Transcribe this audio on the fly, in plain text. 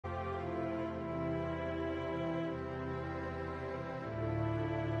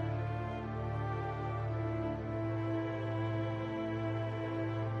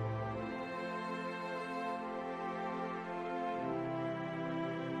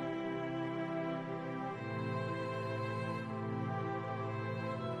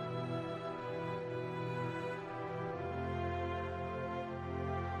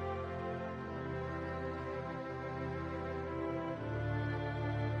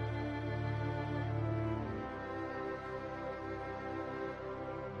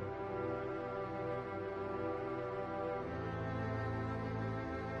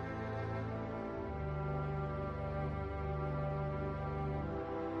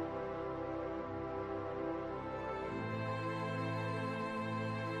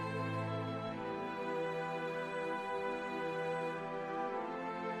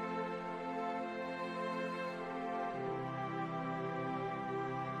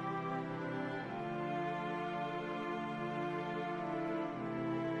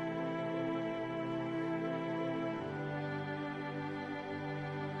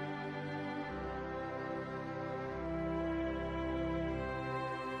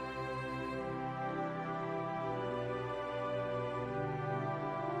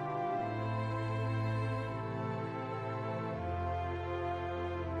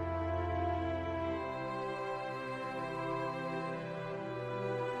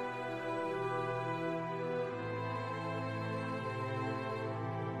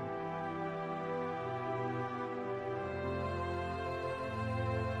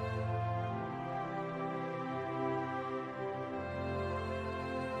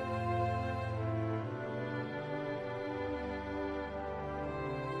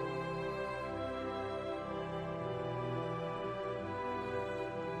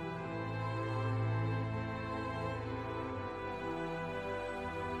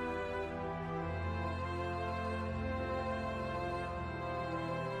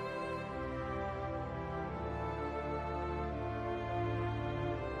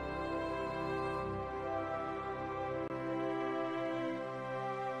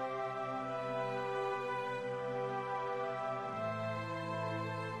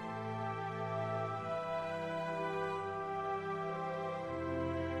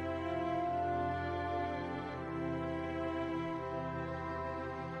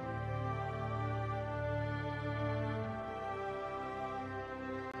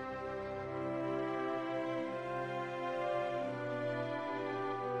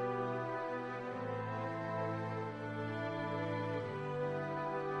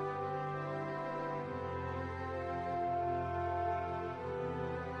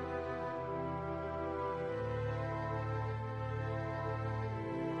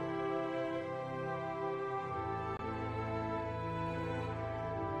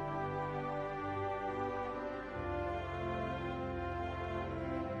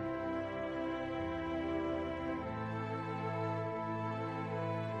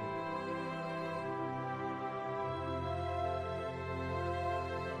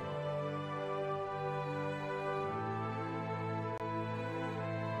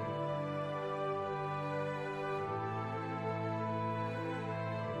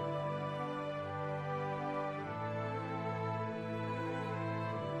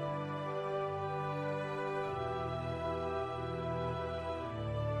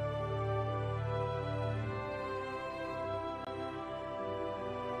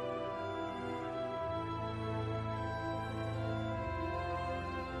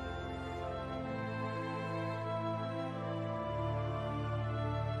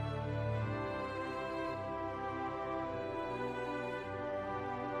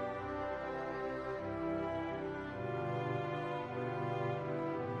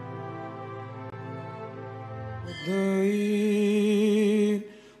Dai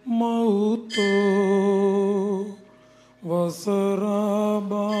mauto wasaraban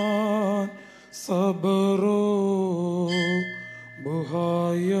sabaro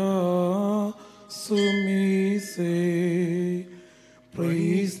buhaya sumise.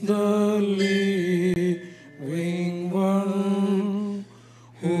 Praise the living one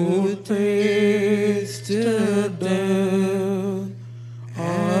who tasted death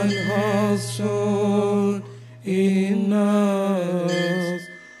and has shown in us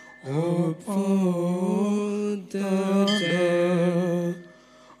hope for the dead.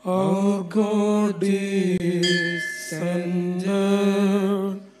 Our God descended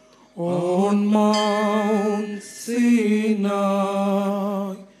on Mount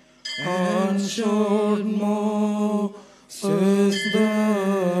Sinai and showed Moses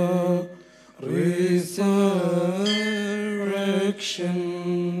the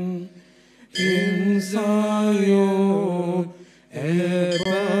resurrection in Zion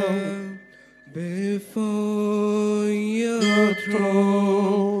above, before your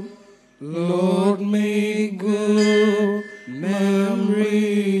throne. Lord, make good memory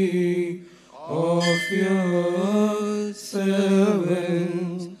of your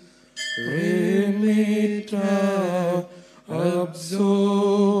servants. Remit,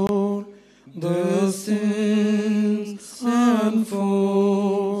 absolve the sins and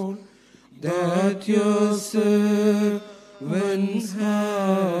fault that your servants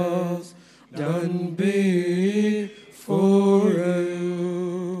has done before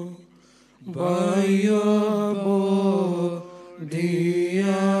you. By your body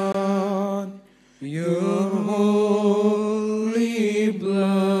and your holy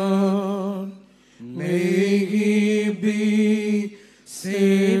blood, may he be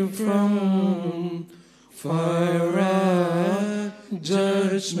saved from fire and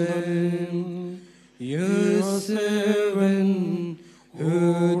judgment. Your servant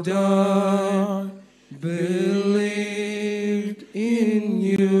who died believed in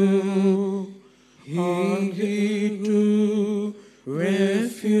you. He took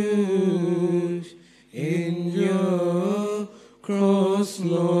refuge in your cross,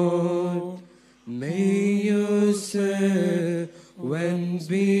 Lord. May your servants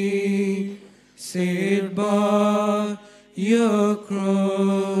be saved by your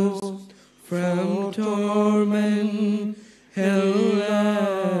cross from torment, hell,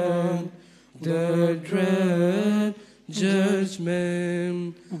 and the dread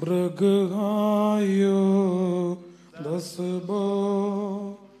judgment. Bragayo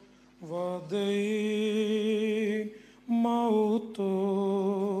dasbo vadai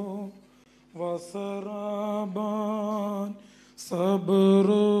mauto wasaraban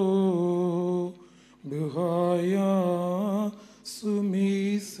sabro buhaya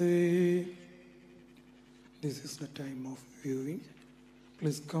sumise. This is the time of viewing.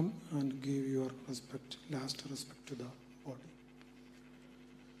 Please come and give your respect, last respect to the body.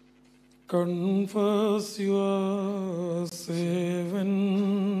 Confess your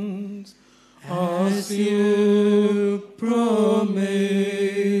sins as you promised,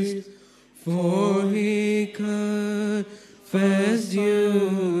 for he confessed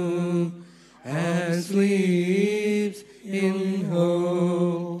you and sleeps in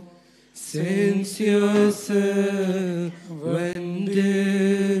hope. Since your servant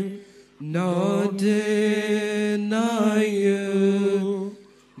did not deny you,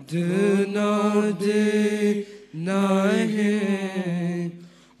 do not deny him,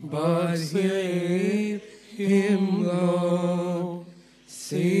 but save him, Lord.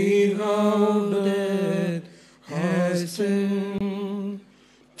 See how death has turned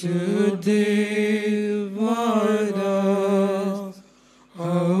to divide us,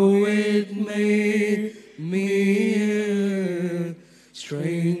 how it made me a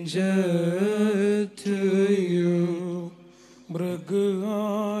stranger to you.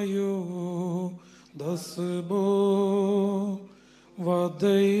 Bragayo dasbo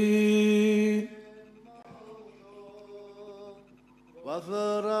vadai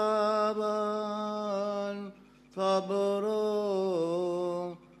wasaraban sabro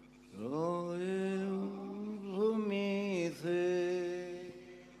sumise.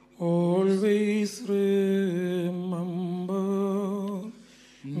 Always remember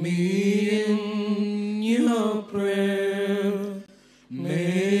me in your prayer.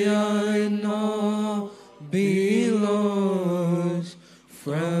 May I not be lost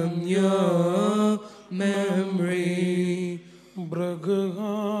from your memory.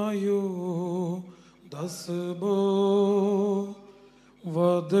 Bragayo dasbo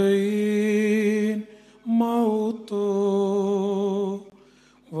vadai mauto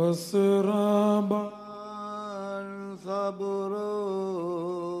wasaraban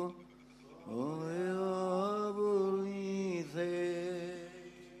saburo oyaburise.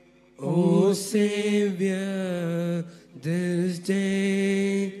 O Savior, this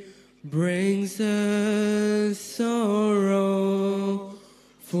day brings us sorrow,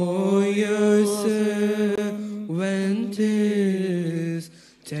 for your servant is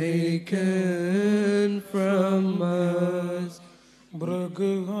taken from us.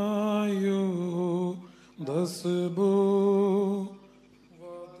 Bragayo dasbo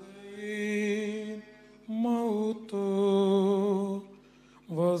vadain mauto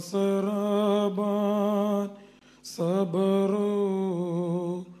vasaraban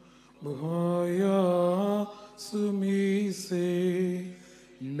sabaro bhaya sumise.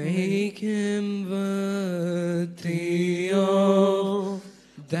 Make him worthy of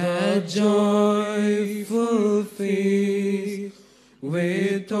that joyful feast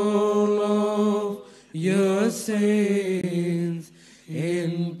with all of your saints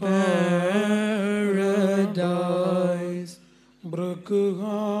in paradise.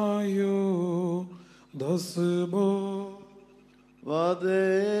 Bragayo dasbo Vade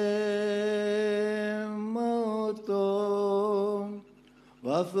moto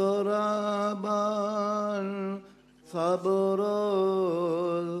vasaraban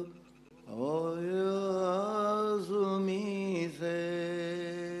saburo oyasumise.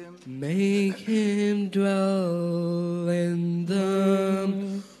 Make him dwell in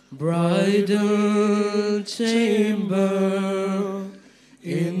the bridal chamber,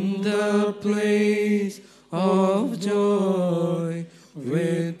 in the place of joy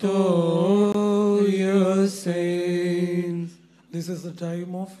with all your saints. This is the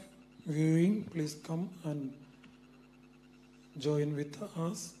time of viewing. Please come and join with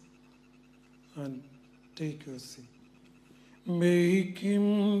us and take your seat. Make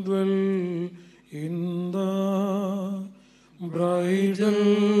him dwell in the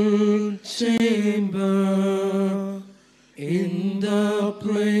Bridal chamber, in the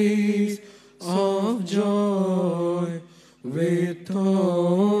place of joy with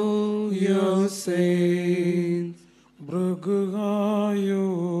all your saints.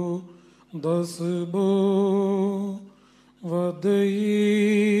 Bragayo dasbo vadain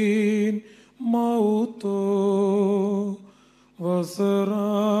mauto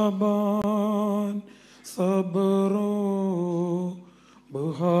vasaraban sabaro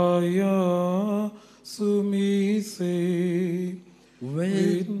bhaya sumise.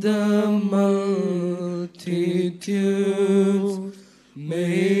 With the multitude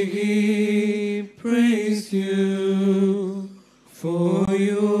may he praise you, for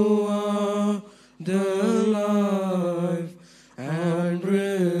you are the life and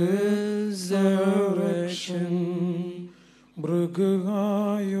resurrection.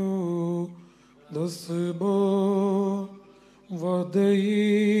 Bragayo dasbo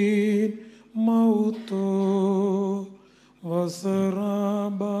vadain mauto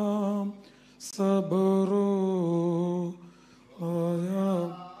vasarabam sabaro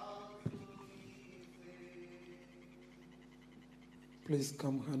ayam. Please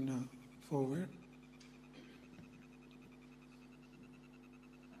come, Hannah, forward.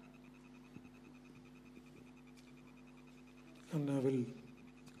 Hannah will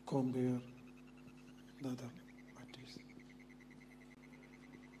compare the other parties.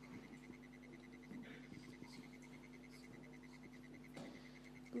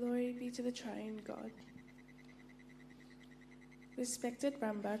 Glory be to the triune God. Respected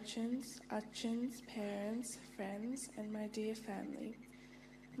Rambachans, Achans, parents, friends, and my dear family,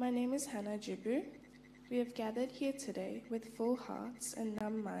 my name is Hannah Jibu. We have gathered here today with full hearts and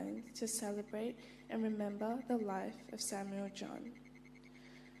numb minds to celebrate and remember the life of Samuel John.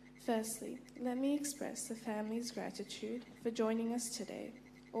 Firstly, let me express the family's gratitude for joining us today,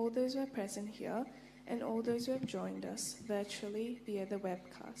 all those who are present here and all those who have joined us virtually via the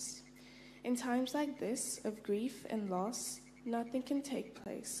webcast. In times like this of grief and loss, nothing can take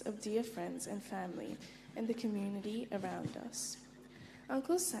place of dear friends and family and the community around us.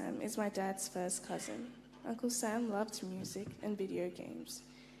 Uncle Sam is my dad's first cousin. Uncle Sam loved music and video games.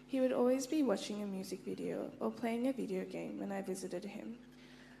 He would always be watching a music video or playing a video game when I visited him.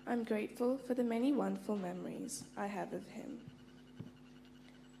 I'm grateful for the many wonderful memories I have of him.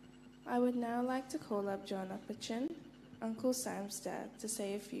 I would now like to call up John Upperchin, Uncle Sam's dad, to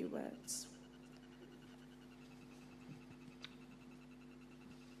say a few words.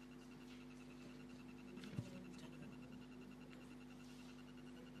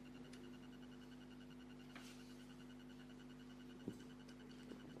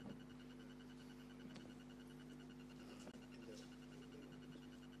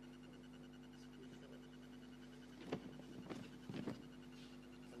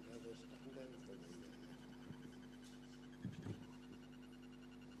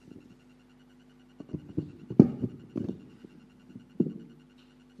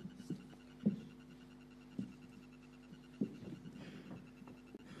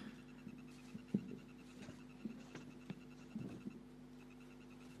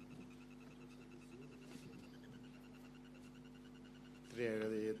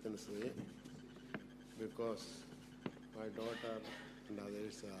 ദൈവത്തിന് because my daughter and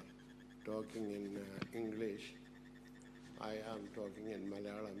others are talking in English. I am talking in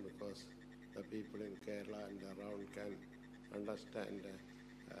Malayalam because the people in Kerala and around can understand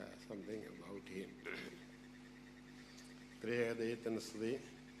something about him. ദൈവത്തിന് സ്തുതി.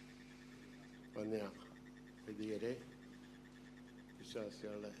 വന്യ വൈദികരെ,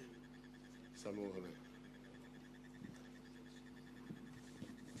 വിശ്വാസികളുടെ സമൂഹമേ,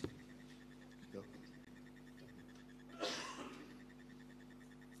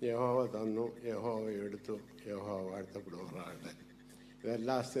 യഹോവ തന്നു, യഹോവ എടുത്തു, യഹോവ വാഴ്ത്തപ്പെടുമാറാകട്ടെ.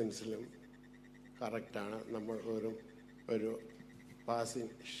 ഇതെല്ലാ സെൻസിലും കറക്റ്റാണ്. നമ്മൾ ഒരു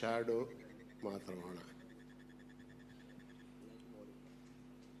പാസിങ് ഷാഡോ മാത്രമാണ്.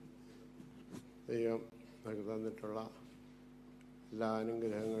 ദൈവം നമുക്ക് തന്നിട്ടുള്ള എല്ലാ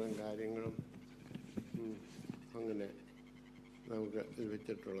അനുഗ്രഹങ്ങളും കാര്യങ്ങളും അങ്ങനെ നമുക്ക്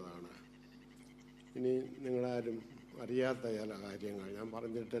ലഭിച്ചിട്ടുള്ളതാണ്. ഇനി നിങ്ങളാരും അറിയാത്ത ചില കാര്യങ്ങൾ, ഞാൻ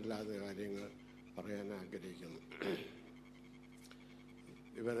പറഞ്ഞിട്ടില്ലാത്ത കാര്യങ്ങൾ പറയാൻ ആഗ്രഹിക്കുന്നു.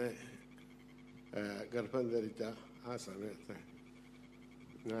 ഇവനെ ഗർഭം ധരിച്ച ആ സമയത്ത്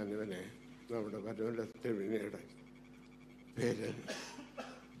ഞാനിവനെ നമ്മുടെ പരമല തിരുമേനിയുടെ പേര്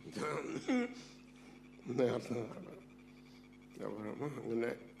നേർന്നതാണ്.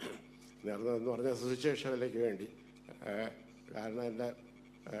 അങ്ങനെ നേർന്നതെന്ന് പറഞ്ഞാൽ സുവിശേഷ വിലയ്ക്ക് വേണ്ടി. കാരണം എൻ്റെ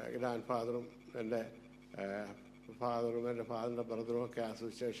ഗ്രാൻഡ് ഫാദറും എൻ്റെ ഫാദറും എൻ്റെ ഫാദറിൻ്റെ ബ്രദറും ഒക്കെ ആ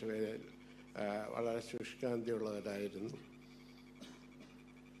സുവിശേഷ വേലയിൽ വളരെ ശുഷ്കാന്തിയുള്ളവരായിരുന്നു.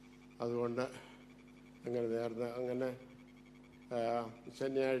 അതുകൊണ്ട് അങ്ങനെ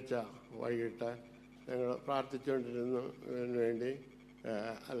ശനിയാഴ്ച വൈകിട്ട് ഞങ്ങൾ പ്രാർത്ഥിച്ചുകൊണ്ടിരുന്നതിന് വേണ്ടി,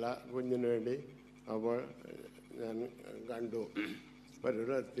 അല്ല കുഞ്ഞിന് വേണ്ടി. അപ്പോൾ ഞാൻ കണ്ടു ഒരു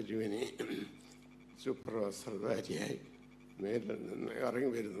തിരുമേനി സുപ്രവസ്ത്രധാരിയായി മേലിൽ നിന്ന് ഇറങ്ങി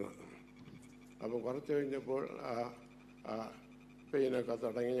വരുന്നു. അപ്പോൾ കുറച്ച് കഴിഞ്ഞപ്പോൾ പെയിനൊക്കെ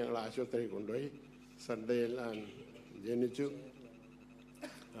തുടങ്ങി ഞങ്ങൾ ആശുപത്രിയിൽ കൊണ്ടുപോയി. സൺഡേയിൽ ഞാൻ ജനിച്ചു.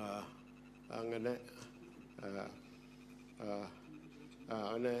 അങ്ങനെ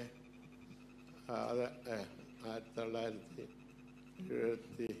അവനെ അത്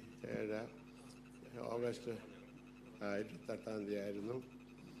 1977 ഓഗസ്റ്റ് 28 ആയിരുന്നു.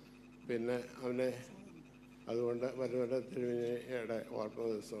 പിന്നെ അവനെ അതുകൊണ്ട് പരമല തിരുമേനിയുടെ ഓർമ്മ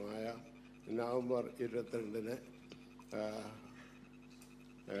ദിവസമായ നവംബർ 22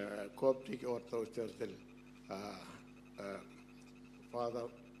 കോപ്റ്റിക് ഓർത്തഡോക്സ് ചർച്ചിൽ ഫാദർ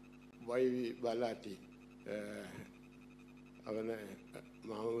YV ബലാറ്റി അവനെ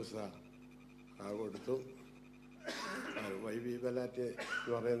മാമൂസ കൊടുത്തു. YV ബലാറ്റി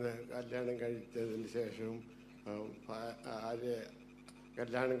എന്ന് പറയുന്ന കല്യാണം കഴിച്ചതിന് ശേഷവും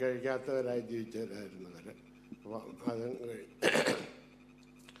കല്യാണം കഴിക്കാത്തവരായി ജീവിച്ചവരായിരുന്നു അവർ. അപ്പം അതും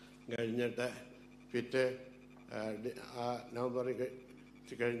കഴിഞ്ഞിട്ട് പിറ്റേ നവംബറിൽ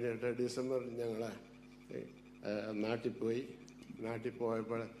കഴിഞ്ഞിട്ട് ഡിസംബറിൽ ഞങ്ങൾ നാട്ടിൽ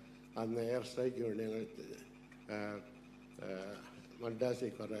പോയപ്പോൾ അന്ന് എയർ സ്ട്രൈക്ക് വേണ്ടി ഞങ്ങൾ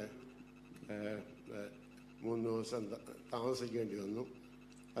മദ്രാസിൽ കുറേ 3 ദിവസം താമസിക്കേണ്ടി വന്നു.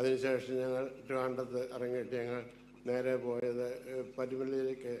 അതിനുശേഷം ഞങ്ങൾ ട്രിവാൻഡ്രത്ത് ഇറങ്ങിയിട്ട് ഞങ്ങൾ നേരെ പോയത്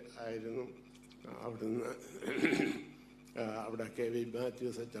പരുമലയിലേക്ക് ആയിരുന്നു. അവിടുന്ന് അവിടെ KV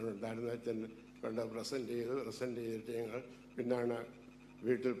മാത്യൂസ് അച്ഛൻ ഉണ്ടായിരുന്ന അച്ഛൻ കൊണ്ട് പ്രസൻറ്റ് ചെയ്തിട്ട് ഞങ്ങൾ പിന്നാണ്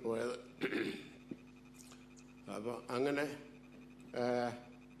വീട്ടിൽ പോയത്. അപ്പോൾ അങ്ങനെ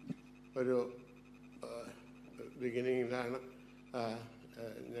ഒരു ബിഗിനിങ്ങിലാണ്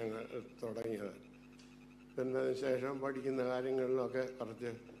ഞങ്ങൾ തുടങ്ങിയത്. പിന്നെ അതിനുശേഷം പഠിക്കുന്ന കാര്യങ്ങളിലൊക്കെ കുറച്ച്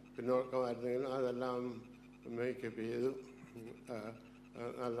പിന്നോക്കമായിരുന്നെങ്കിലും അതെല്ലാം മേക്കപ്പ് ചെയ്തു,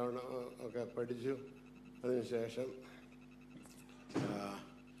 നല്ലോണം ഒക്കെ പഠിച്ചു. അതിനുശേഷം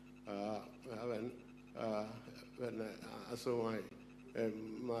അവൻ പിന്നെ അസുഖമായി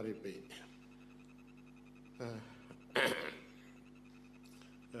മാറിപ്പോയി.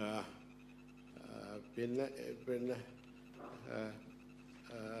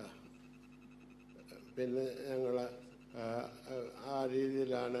 പിന്നെ ഞങ്ങൾ ആ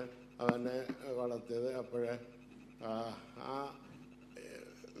രീതിയിലാണ് അവനെ വളർത്തിയത്. അപ്പോഴേ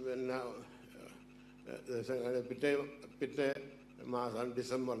പിന്നെ ദിവസങ്ങളിൽ പിറ്റേ മാസം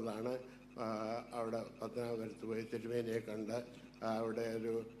ഡിസംബറിലാണ് അവിടെ പത്തനാപുരത്ത് പോയി തിരുമേനിയെ കണ്ട് അവിടെ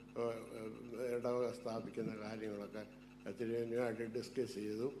ഒരു ഇടവക സ്ഥാപിക്കുന്ന കാര്യങ്ങളൊക്കെ തിരുമേനിയുമായിട്ട് ഡിസ്കസ്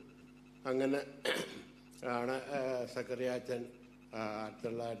ചെയ്തു. അങ്ങനെ ആണ് സക്കറിയാച്ചൻ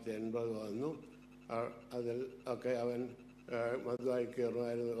 1980 വന്നു. അതിൽ ഒക്കെ അവൻ മധുവായി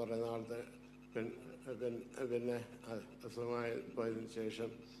കയറുമായിരുന്നു കുറേ നാളത്തെ. പിന്നെ അസുഖമായി പോയതിനു ശേഷം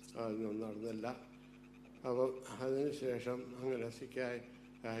അതൊന്നും നടന്നില്ല. അപ്പം അതിനുശേഷം അങ്ങനെ സിക്കായി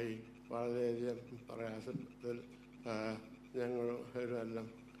ആയി വളരെയധികം പ്രയാസത്തിൽ ഞങ്ങളെല്ലാം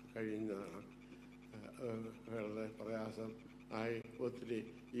കഴിയുന്നതാണ്. വളരെ പ്രയാസം ആയി ഒത്തിരി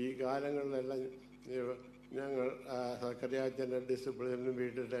ഈ കാലങ്ങളിലെല്ലാം ഞങ്ങൾ സക്കറിയാച്ചൻ്റെ ഡിസിപ്ലിനും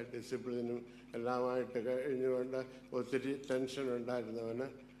വീട്ടിലെ ഡിസിപ്ലിനും എല്ലാമായിട്ട് കഴിഞ്ഞുകൊണ്ട് ഒത്തിരി ടെൻഷൻ ഉണ്ടായിരുന്നവന്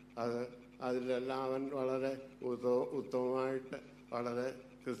അതിലെല്ലാം അവൻ വളരെ ഉത്തമമായിട്ട് വളരെ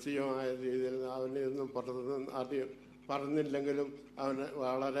ക്രിസ്തീയമായ രീതിയിൽ അവനൊന്നും പുറത്തുനിന്ന് പറഞ്ഞില്ലെങ്കിലും അവന്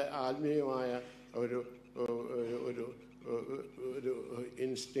വളരെ ആത്മീയമായ ഒരു ഒരു ഒരു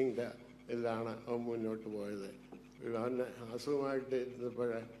ഇൻസ്റ്റിങ്ക്റ്റ് ഇതിലാണ് അവൻ മുന്നോട്ട് പോയത്. അവന് അസുഖമായിട്ട്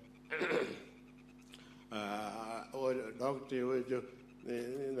ഇരുന്നപ്പോഴേ ഒരു ഡോക്ടർ ചോദിച്ചു,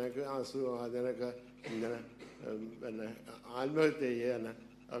 നിനക്ക് അസുഖമാണ്, നിനക്ക് ഇങ്ങനെ പിന്നെ ആത്മഹത്യ ചെയ്യാൻ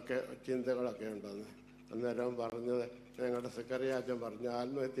ഒക്കെ ചിന്തകളൊക്കെ ഉണ്ടെന്ന്. അന്നേരം പറഞ്ഞത് ഞങ്ങളുടെ സെക്രട്ടറിയാച്ചൻ പറഞ്ഞ്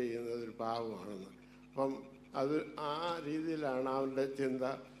ആത്മഹത്യ ചെയ്യുന്നത് ഒരു പാവമാണെന്ന്. അപ്പം അത് ആ രീതിയിലാണ് അവൻ്റെ ചിന്ത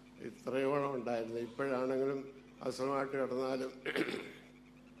ഇത്രയോളം ഉണ്ടായിരുന്നത്. ഇപ്പോഴാണെങ്കിലും അസുഖമായിട്ട് കിടന്നാലും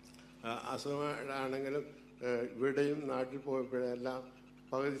അസുഖമായിട്ടാണെങ്കിലും ഇവിടെയും നാട്ടിൽ പോയപ്പോഴെല്ലാം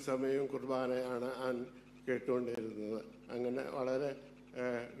പകുതി സമയവും കുർബാനയാണ് അവൻ കേട്ടുകൊണ്ടിരുന്നത്. അങ്ങനെ വളരെ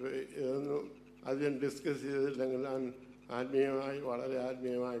ഇതൊന്നും അധികം ഡിസ്കസ് ചെയ്തില്ലെങ്കിൽ അവൻ ആത്മീയമായി വളരെ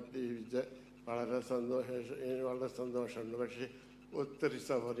ആത്മീയമായിട്ട് ജീവിച്ച് വളരെ സന്തോഷമുണ്ട്. പക്ഷേ ഒത്തിരി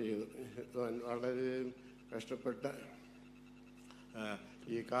സഫർ ചെയ്തു. അവൻ വളരെ കഷ്ടപ്പെട്ട്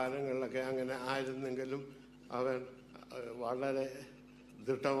ഈ കാലങ്ങളിലൊക്കെ അങ്ങനെ ആയിരുന്നെങ്കിലും അവൻ വളരെ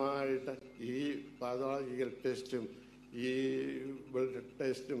ദൃഢമായിട്ട് ഈ പാതോളജിക്കൽ ടെസ്റ്റും ഈ ബ്ലഡ്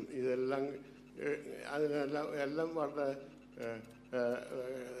ടെസ്റ്റും ഇതെല്ലാം എല്ലാം വളരെ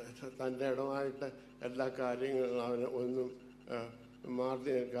തൻ്റെ ഇടമായിട്ട് എല്ലാ കാര്യങ്ങളും അവന് ഒന്നും മാറി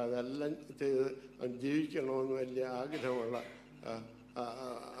നിൽക്കാതെ എല്ലാം ചെയ്ത് ജീവിക്കണമെന്ന് വലിയ ആഗ്രഹമുള്ള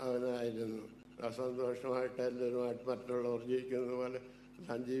അവനായിരുന്നു. സന്തോഷമായിട്ട് എല്ലാവരുമായിട്ട് മറ്റുള്ളവർ ജീവിക്കുന്നത് പോലെ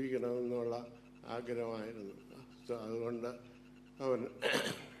താൻ ജീവിക്കണമെന്നുള്ള ആഗ്രഹമായിരുന്നു. അതുകൊണ്ട് അവൻ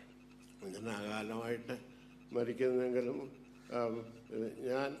ഇങ്ങനെ അകാലമായിട്ട് മരിക്കുന്നെങ്കിലും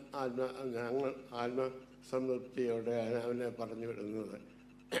ഞങ്ങൾ ആത്മസംതൃപ്തിയോടെയാണ് അവനെ പറഞ്ഞു വിടുന്നത്.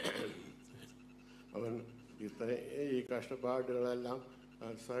 അവൻ ഈ കഷ്ടപ്പാടുകളെല്ലാം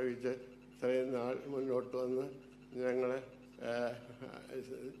സഹിച്ച് ഇത്രയും നാൾ മുന്നോട്ട് വന്ന് ഞങ്ങളെ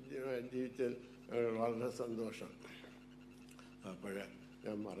ജീവിച്ചതിൽ വളരെ സന്തോഷം. അപ്പോൾ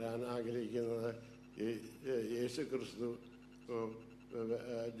ഞാൻ പറയാൻ ആഗ്രഹിക്കുന്നത് ഈ യേശു ക്രിസ്തു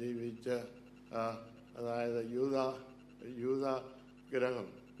ജീവിച്ച അതായത് യൂദാ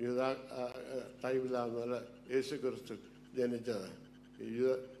ടൈമിലാണെന്നല്ല യേശു ക്രിസ്തു ജനിച്ചത്.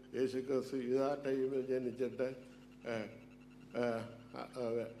 യേശു ക്രിസ്തു യൂദാ ടൈമിൽ ജനിച്ചിട്ട്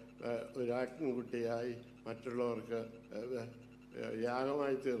ഒരാട്ടിൻകുട്ടിയായി മറ്റുള്ളവർക്ക്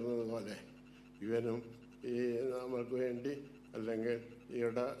യാഗമായി തീർന്നതുപോലെ ഇവനും ഈ നമ്മൾക്ക് വേണ്ടി അല്ലെങ്കിൽ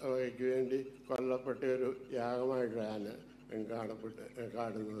ഈയിടവയ്ക്ക് വേണ്ടി കൊല്ലപ്പെട്ട ഒരു യാഗമായിട്ടാണ്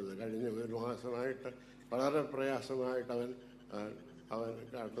കാണുന്നത്. കഴിഞ്ഞ ഒരു മാസമായിട്ട് വളരെ പ്രയാസമായിട്ട് അവൻ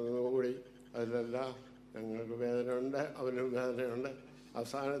കാട്ടുന്നതുകൂടി അതിലെല്ലാം ഞങ്ങൾക്ക് വേദനയുണ്ട്, അവനും വേദനയുണ്ട്.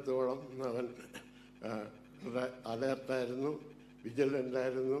 അവസാനത്തോളം അവൻ അലേർട്ടായിരുന്നു,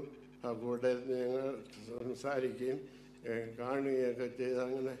 വിജിലൻ്റായിരുന്നു. കൂടെ ഞങ്ങൾ സംസാരിക്കുകയും കാണുകയൊക്കെ ചെയ്ത്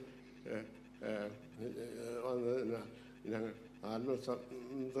അങ്ങനെ വന്നതിന് ഞങ്ങൾ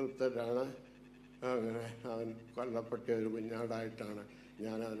ആത്മസംതൃപ്തരാണ്. അങ്ങനെ അവൻ കൊല്ലപ്പെട്ട ഒരു കുഞ്ഞാടായിട്ടാണ്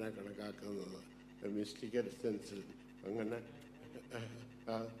ഞാൻ അവനെ കണക്കാക്കുന്നത്, മിസ്റ്റിക്കൽ സെൻസിൽ. അങ്ങനെ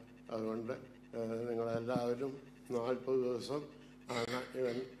അതുകൊണ്ട് നിങ്ങളെല്ലാവരും 40 ദിവസം ആണ്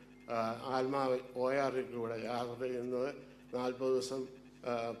ഇവൻ ആത്മാവ് OR-ൽ യാത്ര ചെയ്യുന്നത്. 40 ദിവസം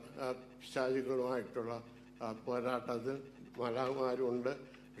പിശാചുക്കളുമായിട്ടുള്ള പോരാട്ടത്തിൽ മലാകുമാരുണ്ട്.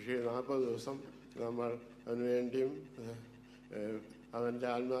 പക്ഷേ 40 ദിവസം നമ്മൾ അവന് വേണ്ടിയും അവൻ്റെ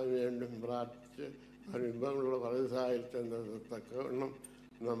ആത്മാവിന് വേണ്ടിയും പ്രാർത്ഥിച്ച് അവന് ഇമ്പമുള്ള പ്രതിസാഹിത്യത്തിന് തക്കവണ്ണം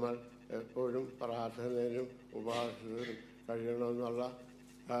നമ്മൾ എപ്പോഴും പ്രാർത്ഥനയിലും ഉപാസനയിലും കഴിയണമെന്നുള്ള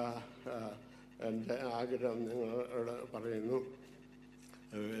എൻ്റെ ആഗ്രഹം നിങ്ങളോട് പറയുന്നു.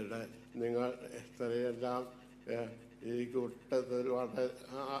 ഇവിടെ നിങ്ങൾ എത്രയെല്ലാം ഈ കൂട്ടത്തിൽ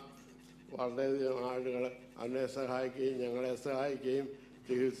വളരെയധികം ആളുകൾ അവനെ സഹായിക്കുകയും ഞങ്ങളെ സഹായിക്കുകയും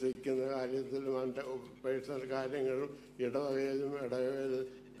ചികിത്സിക്കുന്ന കാര്യത്തിലും അവൻ്റെ പേഴ്സണൽ കാര്യങ്ങളും ഇടവകയിലും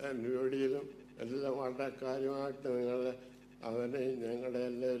ജോലിയിലും എല്ലാം വളരെ കാര്യമായിട്ട് അവനെ ഞങ്ങളെ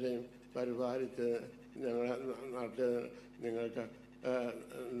എല്ലാവരെയും പരിപാലിച്ച് ഞങ്ങളെ നടത്തിയതിന് നിങ്ങൾക്ക്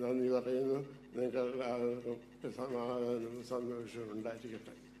നന്ദി പറയുന്നു. നിങ്ങൾക്ക് എല്ലാവർക്കും സമാധാനവും സന്തോഷവും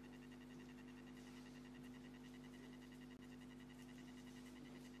ഉണ്ടായിരിക്കട്ടെ.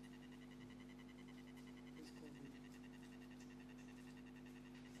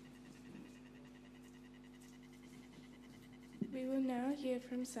 We will now hear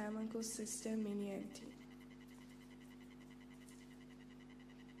from Sam Uncle's sister, Minnie Auntie.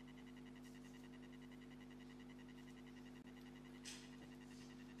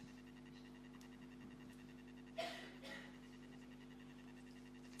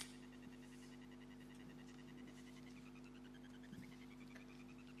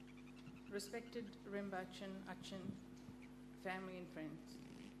 Respected Rembachin, Achin, family and friends,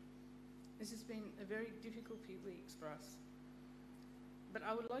 this has been a very difficult few weeks for us. But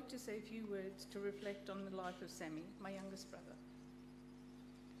I would like to say a few words to reflect on the life of Sammy, my youngest brother.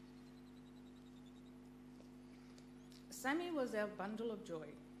 Sammy was our bundle of joy,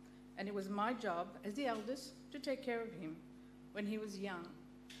 and it was my job as the eldest to take care of him when he was young.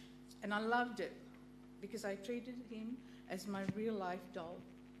 And I loved it because I treated him as my real-life doll.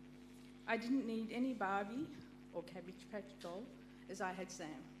 I didn't need any Barbie or Cabbage Patch doll, as I had Sam.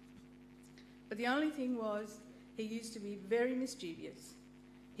 But the only thing was, he used to be very mischievous.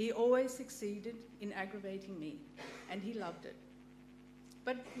 He always succeeded in aggravating me, and he loved it.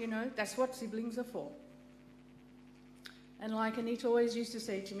 But, you know, that's what siblings are for. And like Anita always used to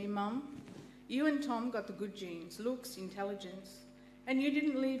say to me, Mum, you and Tom got the good genes, looks, intelligence, and you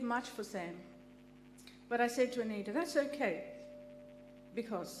didn't leave much for Sam. But I said to Anita, that's okay,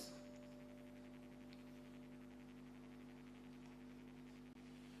 because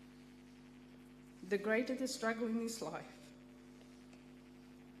the greater the struggle in this life,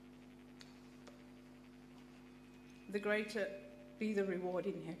 the greater be the reward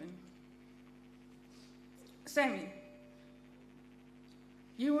in heaven. Sammy,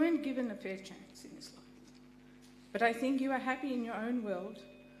 you weren't given a fair chance in this life, but I think you are happy in your own world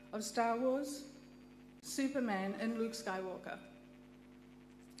of Star Wars, Superman, and Luke Skywalker.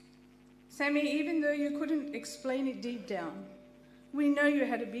 Sammy, even though you couldn't explain it deep down, we know you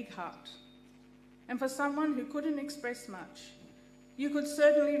had a big heart. And for someone who couldn't express much, you could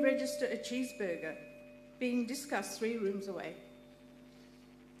certainly register a cheeseburger being discussed 3 rooms away.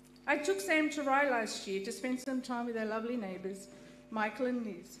 I took Sam to Rye last year to spend some time with our lovely neighbours, Michael and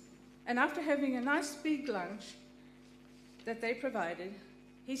Liz. And after having a nice big lunch that they provided,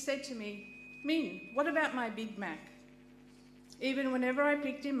 he said to me, Min, what about my Big Mac? Even whenever I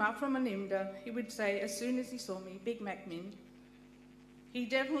picked him up from Animda, he would say, as soon as he saw me, Big Mac, Min. He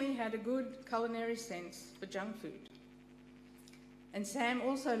definitely had a good culinary sense for junk food. And Sam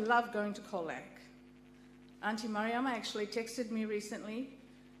also loved going to Colac. Auntie Mariama actually texted me recently,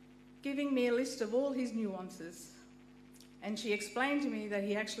 giving me a list of all his nuances. And she explained to me that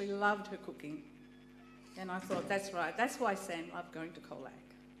he actually loved her cooking. And I thought, that's right, that's why Sam loved going to Colac.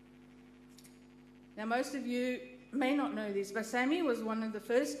 Now, most of you may not know this, but Sammy was one of the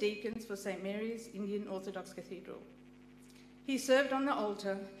first deacons for St. Mary's Indian Orthodox Cathedral. He served on the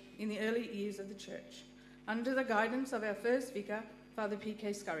altar in the early years of the church, under the guidance of our first vicar, Father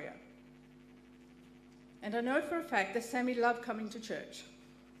P.K. Scurrier. And I know for a fact that Sammy loved coming to church,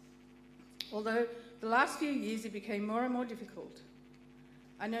 although the last few years it became more and more difficult.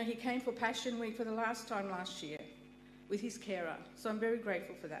 I know he came for Passion Week for the last time last year with his carer, so I'm very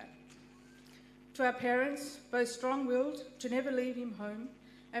grateful for that. To our parents, both strong-willed to never leave him home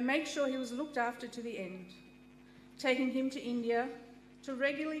and make sure he was looked after to the end, taking him to India to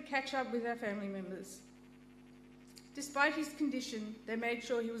regularly catch up with our family members. Despite his condition, they made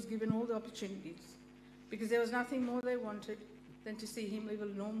sure he was given all the opportunities because there was nothing more they wanted than to see him live a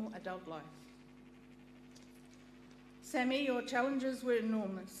normal adult life. Sammy, your challenges were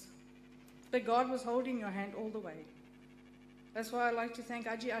enormous, but God was holding your hand all the way. That's why I'd like to thank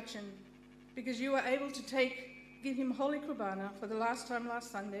Aji Achin, because you were able to give him Holy Kurbana for the last time last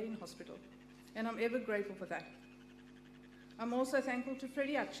Sunday in hospital, and I'm ever grateful for that. I'm also thankful to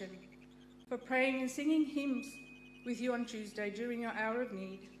Freddie Achin for praying and singing hymns with you on Tuesday during your hour of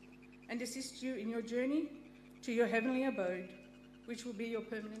need and assist you in your journey to your heavenly abode, which will be your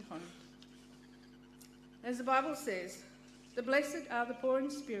permanent home. As the Bible says, the blessed are the poor in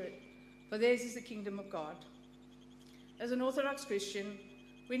spirit, for theirs is the kingdom of God. As an Orthodox Christian,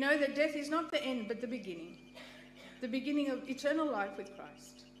 we know that death is not the end but the beginning of eternal life with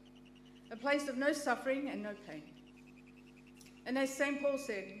Christ, a place of no suffering and no pain. And as St. Paul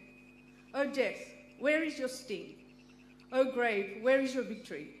said, O death, where is your sting? O grave, where is your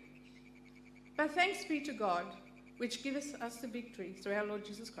victory? But thanks be to God, which giveth us the victory through our Lord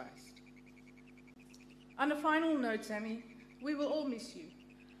Jesus Christ. On a final note, Sammy, we will all miss you,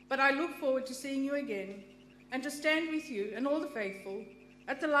 but I look forward to seeing you again and to stand with you and all the faithful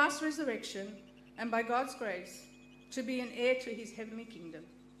at the last resurrection and by God's grace to be an heir to his heavenly kingdom.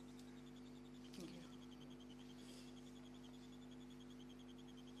 Thank you.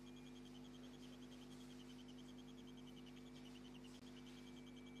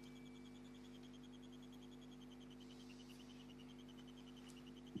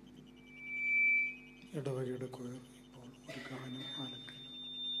 ഇടവകയുടെ coir ഇപ്പോൾ ഒരു ഗാനം ആലപിക്കും.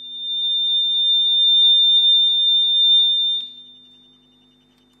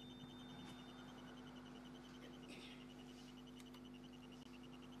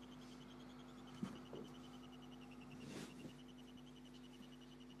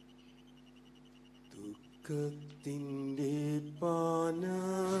 ദുഃഖത്തിൻ്റെ പാനപാത്രം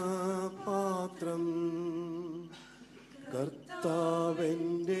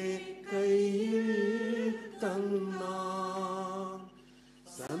കർത്താവെൻ്റെ കയ്യിൽ തന്നാൽ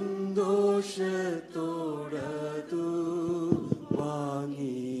സന്തോഷത്തോടതു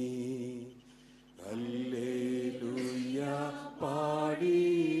വാങ്ങി hallelujah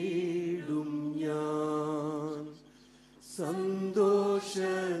പാടിയിടും ഞാൻ. സന്തോഷത്തോടതു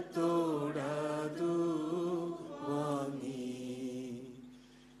വാങ്ങി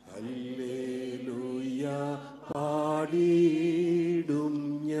ഹല്ലേലൂയ പാടിയിടും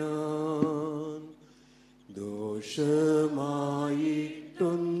ഞാൻ.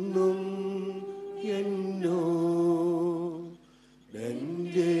 ദോഷമായിട്ടൊന്നും എന്നോടെൻ്റെ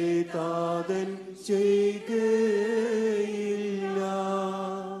താതൻ ചെയ്യുകയില്ല.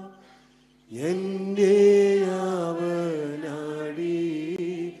 എന്നെ അവനടിച്ചാലും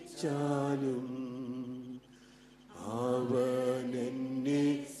അവനെന്നെ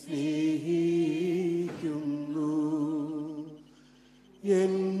സ്നേഹിക്കുന്നു.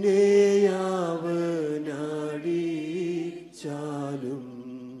 എന്നെ അവനടിച്ചാലും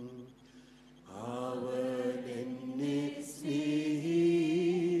അവനെന്നെ സ്നേഹിക്കുന്നു.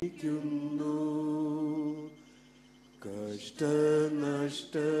 കഷ്ടനഷ്ടമേറി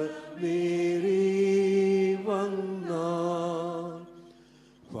വന്നാൽ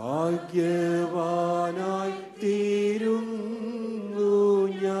ഭാഗ്യവാനായി തീരുന്നു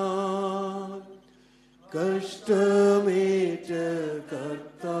ഞാൻ. കഷ്ടമേറ്റ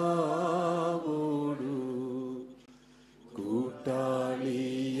കർത്താവോടു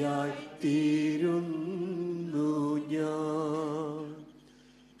കൂട്ടാളിയായി തീരുന്നു ഞാൻ.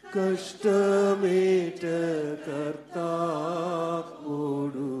 കഷ്ടമേറ്റ കർത്താവോടു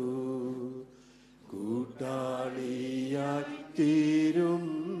കൂട്ടാളിയായി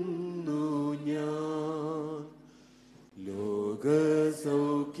തീരുന്നു ഞാൻ.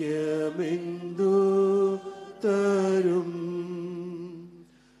 ലോകസൗഖ്യമെന്തു തരും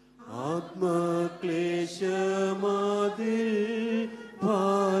ആത്മക്ലേശമതിൽ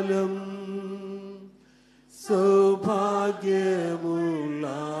ഫലം. സൗഭാഗ്യമുള്ള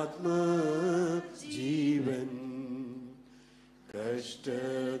ആത്മജീവൻ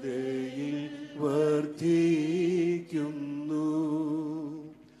കഷ്ടതയിൽ വർദ്ധിക്കുന്നു.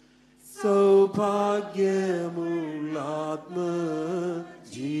 സൗഭാഗ്യമുള്ള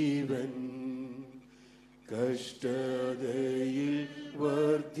ആത്മജീവൻ കഷ്ടതയിൽ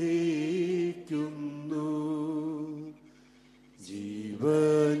വർദ്ധിക്കുന്നു.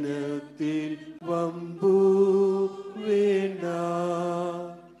 ജീവനത്തിൽ വമ്പു വേണ്ട,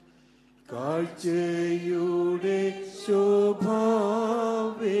 കാഴ്ചയുടെ ശോഭ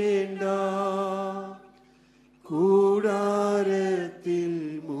വേണ്ട. കൂടാരത്തിൽ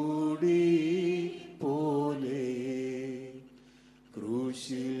മൂടി പോലെ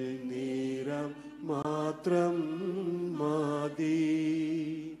ക്രൂശിൽ നിറം മാത്രം മതി.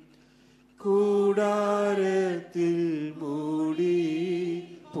 കൂടാരത്തിൽ മൂടി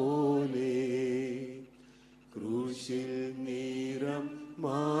പോലെ ക്രൂശിൽ നിറം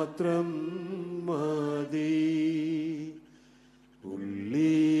മാത്രം മതി. ഉള്ളിലെനിക്കെന്തു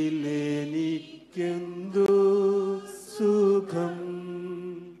സുഖം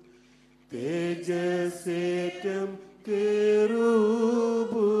തേജസ്സേറ്റം കേറുബുകൾ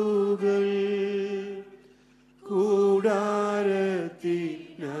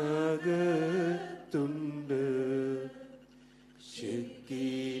കൂടാരത്തിനകത്തുണ്ട്.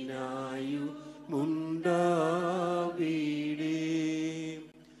 ശക്തിനായു മുണ്ടാവിടെ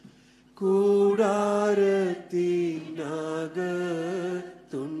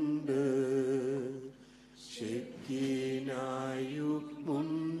കൂടാരത്തിനകത്തുണ്ട്. ശക്തിനായു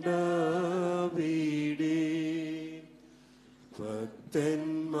മുണ്ടാവിടെ.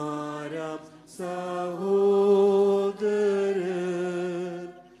 ഭക്തന്മാരാം സഹോദരർ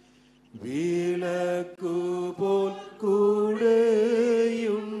വിളക്കുപോൽ കൂടെയുണ്ട്.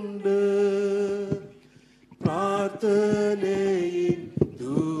 പ്രാർത്ഥനയിൽ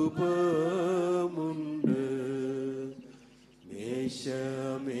ധൂപമുണ്ട്.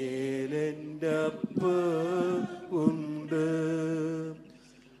 മേശമേലെൻ്റെ അപ്പമുണ്ട്.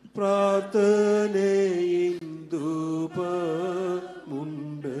 പ്രാർത്ഥനയിൽ ധൂപമുണ്ട്.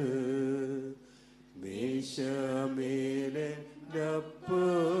 മേശമേലെൻ്റെ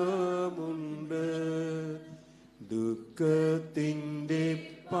അപ്പമുണ്ട്. പാപത്തിൻ്റെ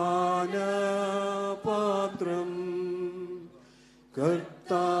പാനപാത്രം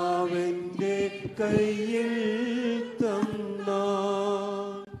കർത്താവിൻ്റെ കയ്യിൽ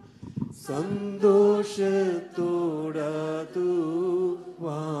തന്നാൽ സന്തോഷത്തോടതു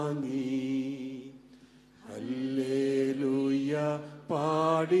വാങ്ങി ഹല്ലേലൂയ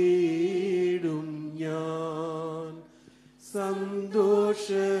പാടിയിടും ഞാൻ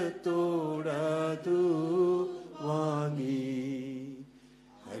സന്തോഷത്തോടതു വാങ്ങി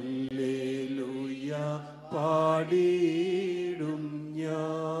ഹല്ലേലൂയ പാടിയിടും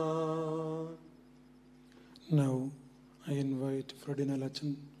ഞാൻ. Now I invite Ferdinand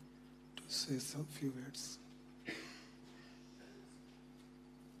Achan to say some few words.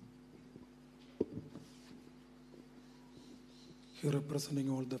 He representing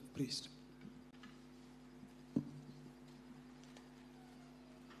all the priests.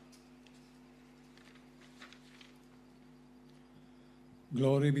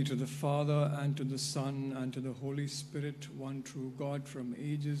 Glory be to the Father, and to the Son, and to the Holy Spirit, one true God, from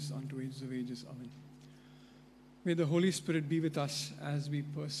ages unto ages of ages. Amen. May the Holy Spirit be with us as we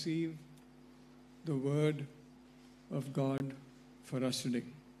perceive the word of God for us today.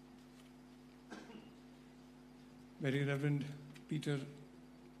 Very Reverend Peter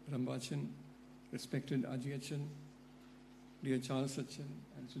Rambachan, respected Aji Achan, dear Charles Achan,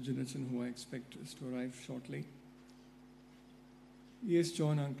 and Sujin Achan, who I expect is to arrive shortly. Yes,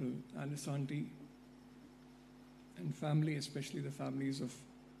 John uncle, Alice auntie, and family, especially the families of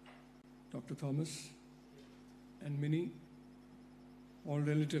Dr. Thomas and Minnie, all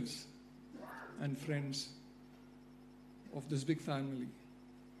relatives and friends of this big family,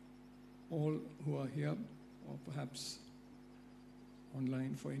 all who are here or perhaps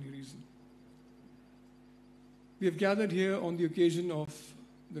online for any reason. We have gathered here on the occasion of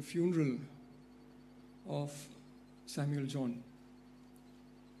the funeral of Samuel John,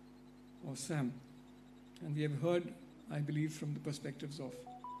 or Sam. And we have heard, I believe, from the perspectives of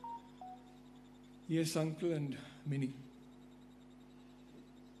yes, uncle and Minnie.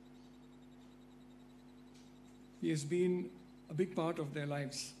 He has been a big part of their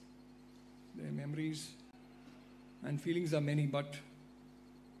lives. Their memories and feelings are many, but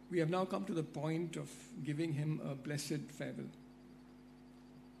we have now come to the point of giving him a blessed farewell.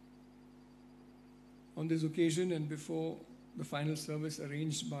 On this occasion and before the final service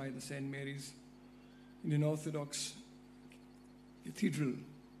arranged by the St. Mary's Indian Orthodox Cathedral,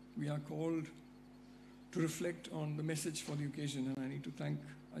 we are called to reflect on the message for the occasion, and I need to thank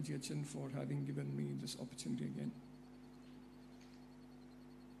Aji Achan for having given me this opportunity again.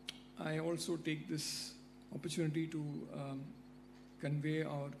 I also take this opportunity to convey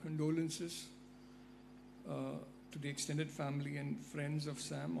our condolences to the extended family and friends of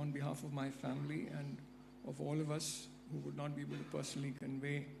Sam on behalf of my family and of all of us who would not be able to personally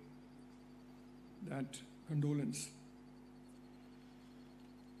convey that condolence.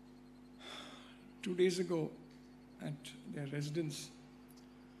 2 days ago, at their residence,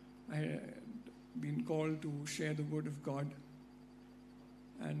 I had been called to share the word of God,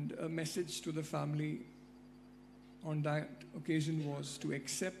 and a message to the family on that occasion was to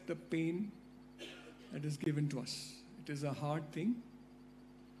accept the pain that is given to us. It is a hard thing,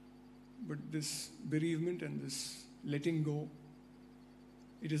 but this bereavement and this letting go,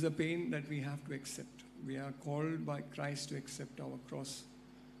 it is a pain that we have to accept. We are called by Christ to accept our cross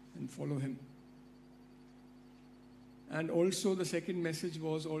and follow him. And also the second message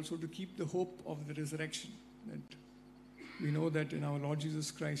was also to keep the hope of the resurrection, that we know that in our Lord Jesus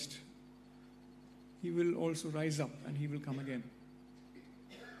Christ, he will also rise up and he will come again.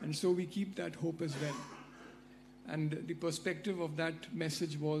 And so we keep that hope as well. And the perspective of that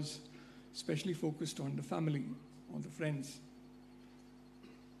message was especially focused on the family, on the friends.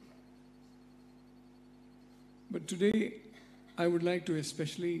 But today, I would like to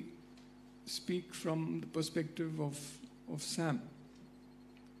especially speak from the perspective of Sam.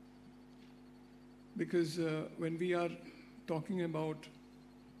 Because when we are talking about,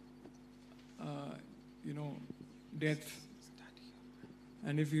 death,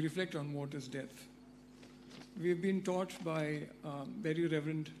 and if we reflect on what is death, we have been taught by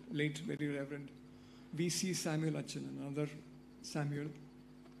late very reverend V.C. Samuel Achan, another Samuel,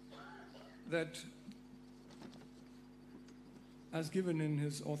 that as given in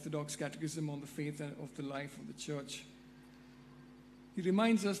his Orthodox Catechism on the faith and of the life of the church, he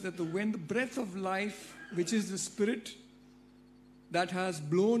reminds us that when the breath of life, which is the spirit that has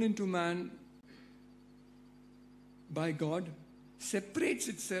blown into man by God, separates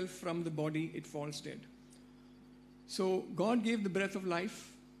itself from the body, it falls dead. So God gave the breath of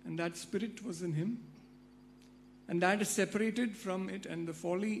life, and that spirit was in him. And that is separated from it, and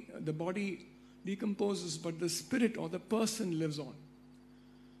the body decomposes, but the spirit or the person lives on.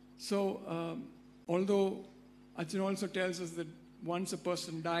 So, although Achin also tells us that once a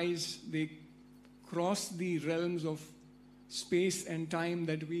person dies, they cross the realms of space and time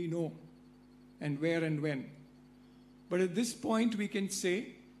that we know, and where and when. But at this point, we can say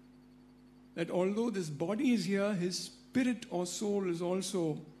that although this body is here, his spirit or soul is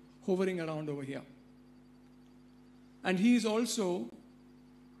also hovering around over here. And he is also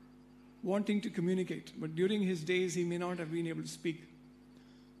wanting to communicate, but during his days, he may not have been able to speak.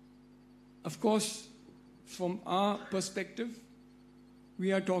 Of course, from our perspective,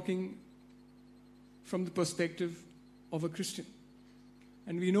 we are talking from the perspective of a Christian.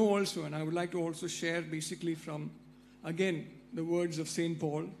 And we know also, and I would like to also share basically from, again, the words of St.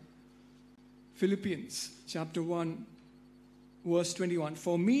 Paul, Philippians chapter 1, verse 21.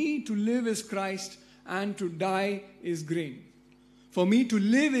 For me to live is Christ, and to die is gain. For me to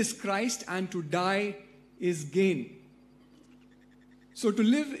live is Christ, and to die is gain. So to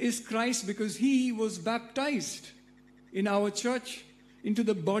live is Christ because he was baptized in our church into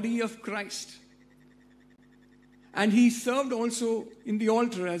the body of Christ. And he served also in the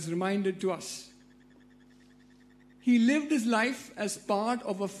altar as reminded to us. He lived his life as part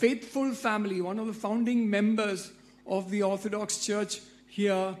of a faithful family, one of the founding members of the Orthodox Church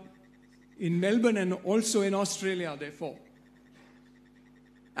here in Melbourne and also in Australia, therefore.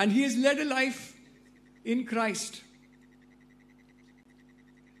 And he has led a life in Christ.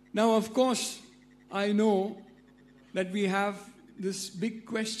 Now, of course, I know that we have this big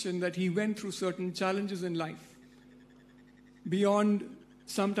question that he went through certain challenges in life.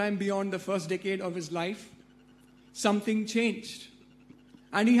 Sometime beyond the first decade of his life, something changed.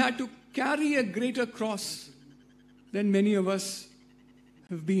 And he had to carry a greater cross than many of us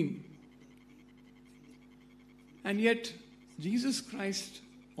have been. And yet, Jesus Christ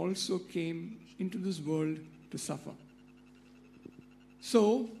also came into this world to suffer.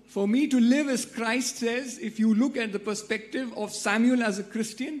 So, for me to live as Christ says, if you look at the perspective of Samuel as a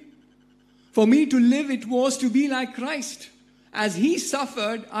Christian, for me to live it was to be like Christ. As he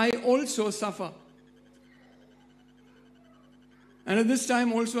suffered, I also suffer. And at this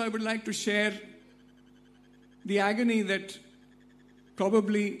time also I would like to share the agony that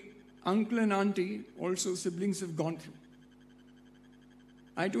probably uncle and auntie, also siblings, have gone through.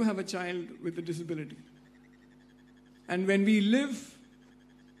 I too have a child with a disability. And when we live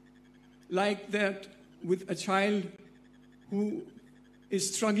like that with a child who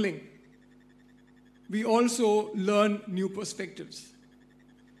is struggling, we also learn new perspectives.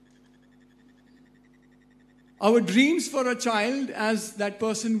 Our dreams for a child, as that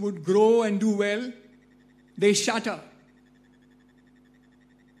person would grow and do well, they shatter.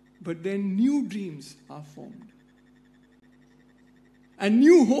 But then new dreams are formed. And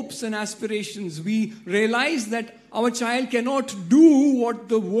new hopes and aspirations. We realize that our child cannot do what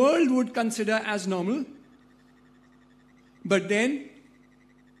the world would consider as normal. But then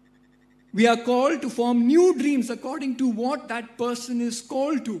we are called to form new dreams according to what that person is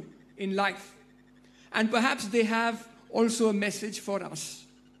called to in life. And perhaps they have also a message for us.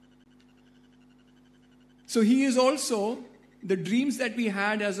 So he is also, the dreams that we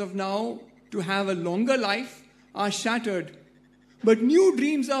had as of now to have a longer life are shattered. But new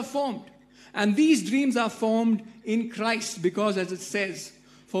dreams are formed. And these dreams are formed in Christ because, as it says,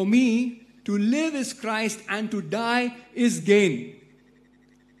 for me to live is Christ and to die is gain.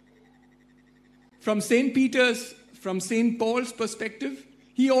 From St. Paul's perspective,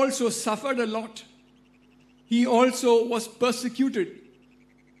 he also suffered a lot. He also was persecuted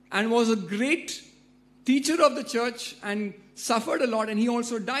and was a great teacher of the church and suffered a lot, and he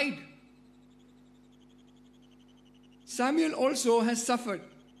also died. Samuel also has suffered.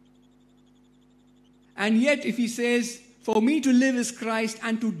 And yet, if he says, for me to live is Christ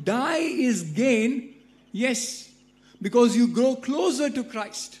and to die is gain, yes, because you grow closer to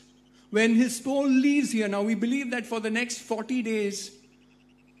Christ. When his soul leaves here, now we believe that for the next 40 days,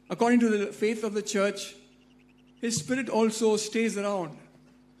 according to the faith of the church, his spirit also stays around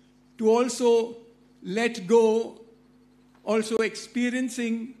to also let go, also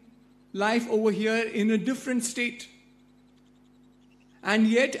experiencing life over here in a different state. And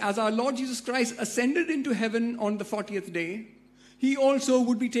yet, as our Lord Jesus Christ ascended into heaven on the 40th day, he also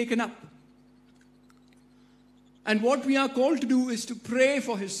would be taken up. And what we are called to do is to pray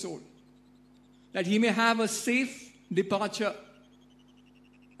for his soul, that he may have a safe departure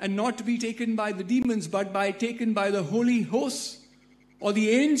and not be taken by the demons, but taken by the holy hosts or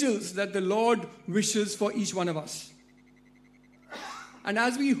the angels that the Lord wishes for each one of us. And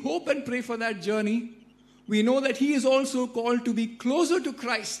as we hope and pray for that journey, we know that he is also called to be closer to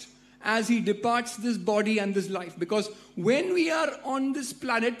Christ as he departs this body and this life. Because when we are on this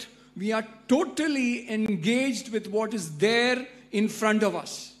planet, we are totally engaged with what is there in front of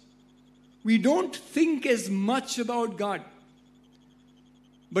us. We don't think as much about God.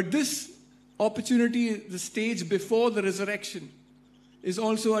 But this opportunity, the stage before the resurrection, is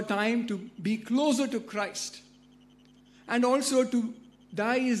also a time to be closer to Christ. And also to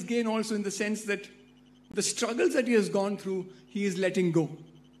die is gain also in the sense that the struggles that he has gone through, he is letting go.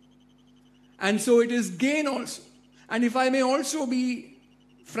 And so it is gain also. And if I may also be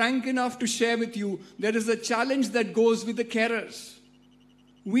frank enough to share with you, there is a challenge that goes with the carers.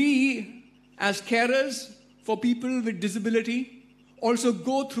 We, as carers for people with disability, also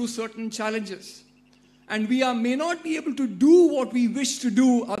go through certain challenges. And we may not be able to do what we wish to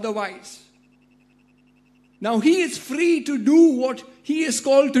do otherwise. Now he is free to do what he is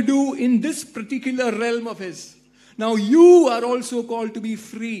called to do in this particular realm of his. Now you are also called to be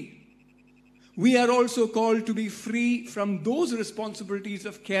free. We are also called to be free from those responsibilities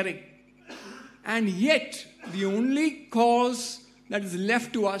of caring. And yet, the only cause that is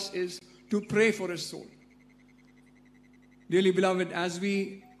left to us is to pray for his soul. Dearly beloved, as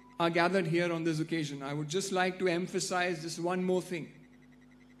we are gathered here on this occasion, I would just like to emphasize just one more thing.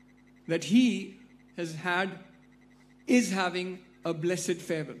 That he is having a blessed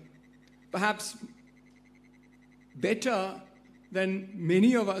farewell. Perhaps better than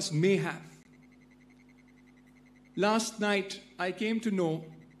many of us may have. Last night, I came to know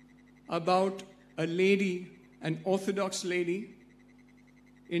about a lady, an Orthodox lady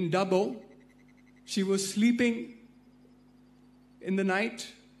in Dubbo. She was sleeping in the night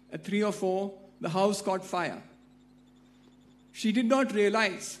at 3 or 4. The house caught fire. She did not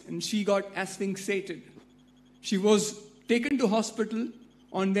realize, and she got asphyxiated. She was taken to hospital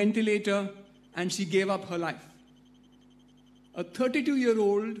on ventilator, and she gave up her life. A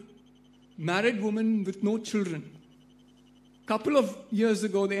 32-year-old married woman with no children. Couple of years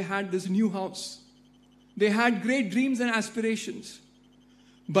ago, they had this new house. They had great dreams and aspirations.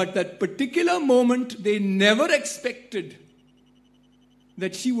 But that particular moment, they never expected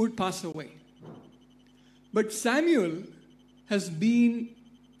that she would pass away. But Samuel has been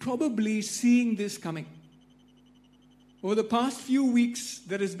probably seeing this coming. Over the past few weeks,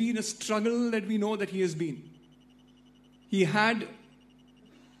 there has been a struggle that we know that he has been. He had,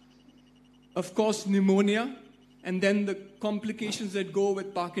 of course, pneumonia, and then the complications that go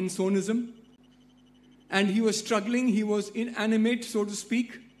with Parkinsonism. And he was struggling, he was inanimate, so to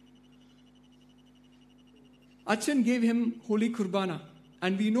speak. Achan gave him Holy Kurbana.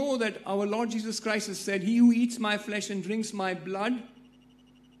 And we know that our Lord Jesus Christ has said, he who eats my flesh and drinks my blood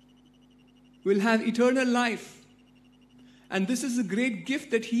will have eternal life. And this is a great gift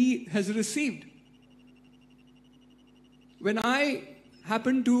that he has received. When I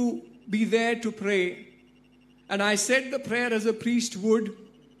happened to be there to pray, and I said the prayer as a priest would,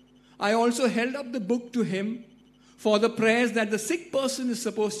 I also held up the book to him for the prayers that the sick person is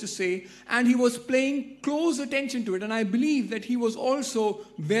supposed to say, and he was paying close attention to it. And I believe that he was also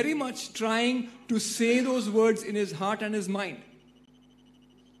very much trying to say those words in his heart and his mind.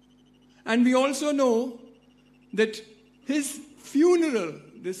 And we also know that his funeral,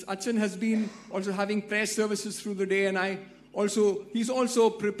 this Achan has been also having prayer services through the day, and he's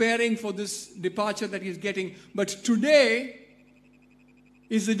also preparing for this departure that he's getting. But today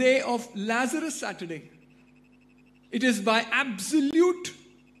is the day of Lazarus Saturday. It is by absolute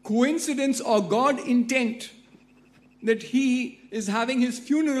coincidence or God intent that he is having his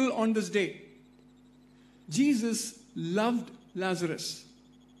funeral on this day. Jesus loved Lazarus,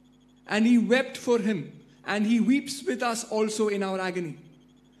 and he wept for him, and he weeps with us also in our agony.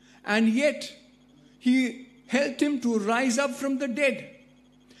 And yet, he helped him to rise up from the dead.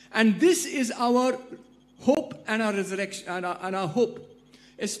 And this is our hope and our resurrection and our hope.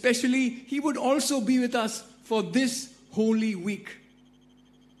 Especially, he would also be with us for this Holy Week.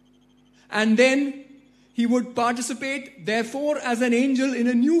 And then he would participate, therefore, as an angel in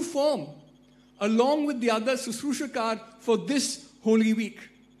a new form, along with the other Susrushakar for this Holy Week.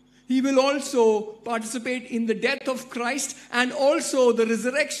 He will also participate in the death of Christ and also the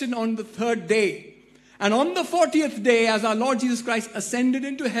resurrection on the 3rd day. And on the 40th day, as our Lord Jesus Christ ascended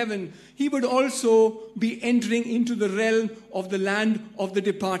into heaven, he would also be entering into the realm of the land of the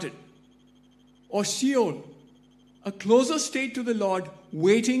departed, or Sheol, a closer state to the Lord,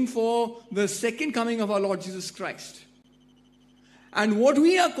 waiting for the second coming of our Lord Jesus Christ. And what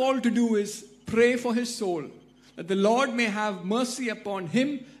we are called to do is pray for his soul, that the Lord may have mercy upon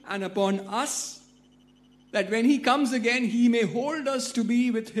him and upon us, that when he comes again, he may hold us to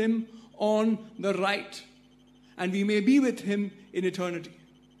be with him on the right and we may be with him in eternity.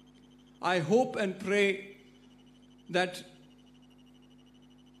 I hope and pray that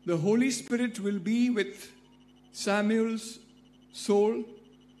the Holy Spirit will be with Samuel's soul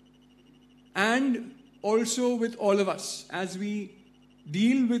and also with all of us as we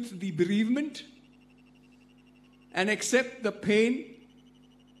deal with the bereavement and accept the pain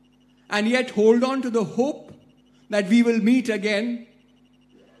and yet hold on to the hope that we will meet again.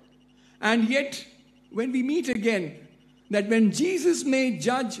 And yet, when we meet again, that when Jesus may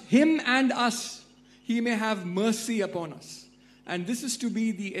judge him and us, he may have mercy upon us. And this is to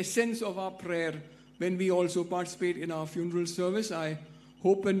be the essence of our prayer when we also participate in our funeral service. I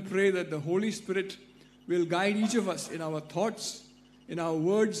hope and pray that the Holy Spirit will guide each of us in our thoughts, in our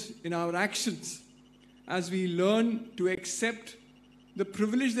words, in our actions, as we learn to accept the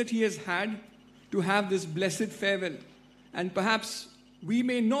privilege that he has had to have this blessed farewell. And perhaps we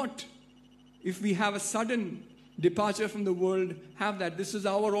may not, if we have a sudden departure from the world, have that. This is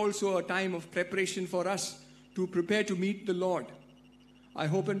also a time of preparation for us to prepare to meet the Lord. I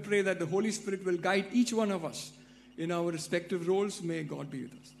hope and pray that the Holy Spirit will guide each one of us in our respective roles. May God be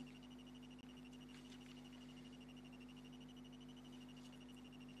with us.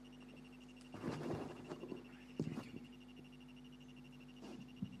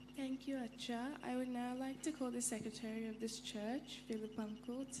 Thank you, Acha. I would now like to call the secretary of this church, Philip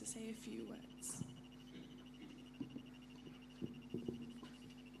Uncle, to say a few words.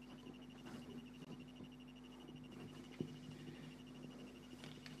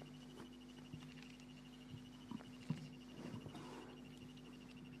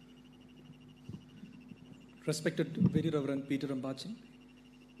 Respected Very Reverend Peter Ambachin,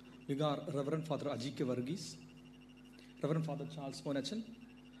 Vicar Reverend Father Ajike Varghese, Reverend Father Charles Monachan,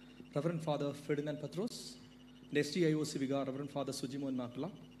 Reverend Father Ferdinand Petros, and STIOC Vicar Reverend Father Sujimon Makula,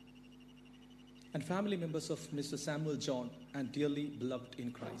 and family members of Mr. Samuel John and dearly beloved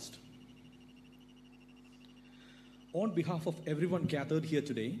in Christ. On behalf of everyone gathered here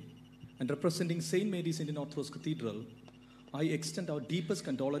today and representing St. Mary's Indian Orthodox Cathedral, I extend our deepest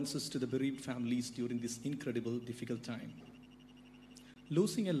condolences to the bereaved families during this incredible, difficult time.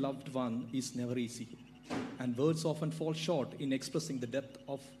 Losing a loved one is never easy, and words often fall short in expressing the depth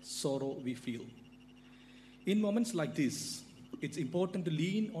of sorrow we feel. In moments like this, it's important to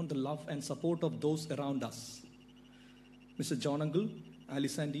lean on the love and support of those around us. Mr. John Uncle,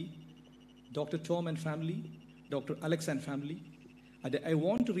 Alice Andy, Dr. Tom and family, Dr. Alex and family, and I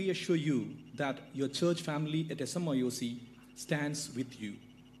want to reassure you that your church family at SMIOC stands with you,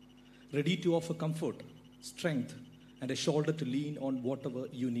 ready to offer comfort, strength, and a shoulder to lean on whatever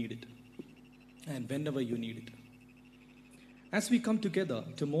you need it, and whenever you need it. As we come together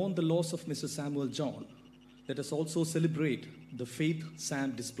to mourn the loss of Mr. Samuel John, let us also celebrate the faith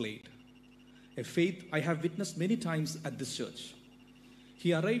Sam displayed, a faith I have witnessed many times at this church.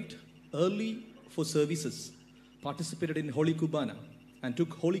 He arrived early for services, participated in Holy Kubana, and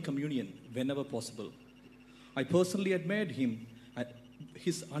took Holy Communion whenever possible. I personally admired him and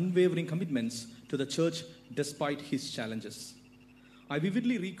his unwavering commitments to the church despite his challenges. I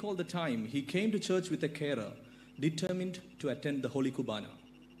vividly recall the time he came to church with a carer, determined to attend the Holy Kubana.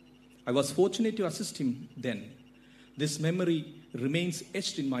 I was fortunate to assist him then. This memory remains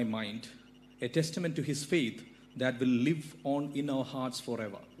etched in my mind, a testament to his faith that will live on in our hearts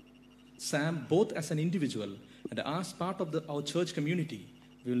forever. Sam, both as an individual and as part of our church community,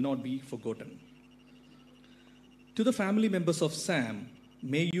 will not be forgotten. To the family members of Sam,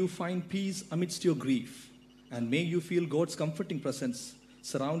 may you find peace amidst your grief, and may you feel God's comforting presence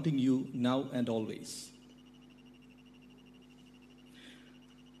surrounding you now and always.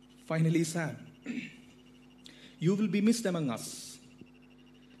 Finally, Sam, you will be missed among us.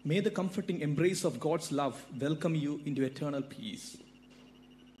 May the comforting embrace of God's love welcome you into eternal peace.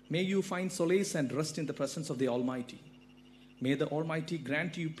 May you find solace and rest in the presence of the Almighty. May the Almighty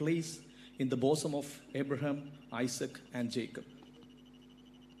grant you place in the bosom of Abraham, Isaac, and Jacob.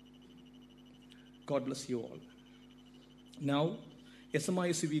 God bless you all. Now,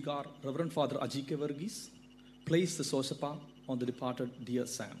 SMIOC Vicar Reverend Father Ajike Varghese place the Soshapa on the departed dear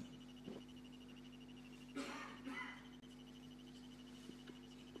Sam.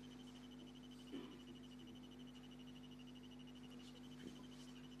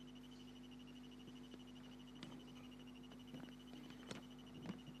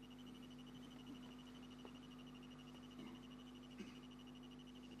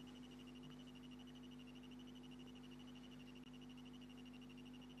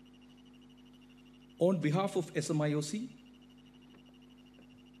 On behalf of SMIOC,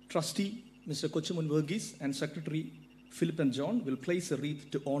 Trustee Mr. Kochuman Varghese and Secretary Philip and John will place a wreath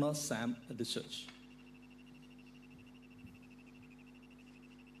to honor Sam at the church.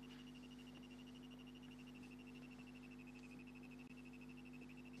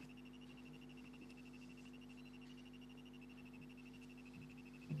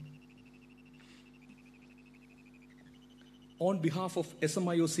 on behalf of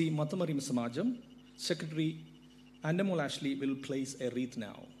SMIOC Mathamarim Samajam, Secretary Andamol Ashley will place a wreath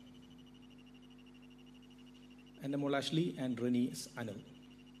now. Andamol Ashley and Rennie Anil.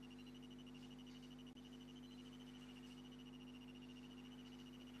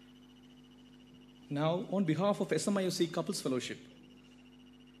 Now, on behalf of SMIOC Couples Fellowship,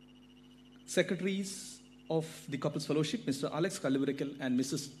 Secretaries of the Couples Fellowship, Mr. Alex Kalivarakkal and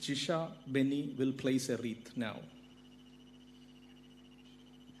Mrs. Jisha Benny will place a wreath now.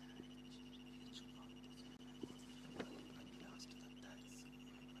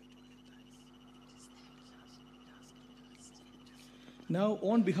 Now,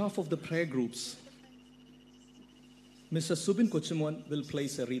 on behalf of the prayer groups, Mr. Subin Kochumon will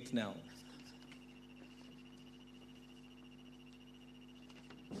place a wreath now.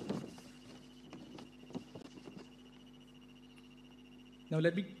 Now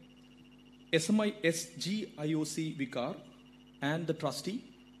let me, SGIOC Vicar and the trustee,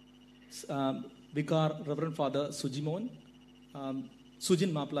 Vicar Reverend Father Sujin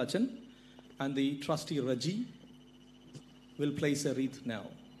Maplachan, and the trustee Raji will place a wreath now.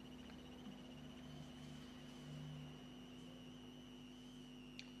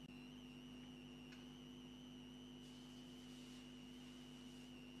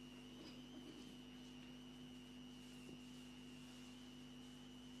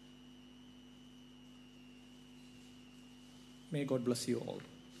 May God bless you all.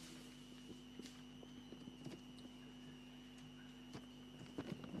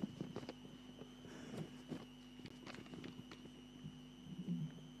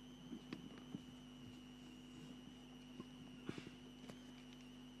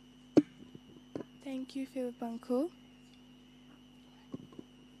 Thank you, Philip Uncle.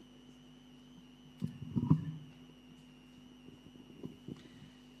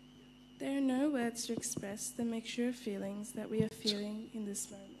 There are no words to express the mixture of feelings that we are feeling in this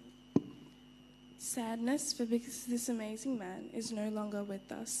moment. Sadness for because this amazing man is no longer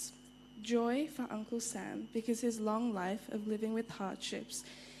with us. Joy for Uncle Sam because his long life of living with hardships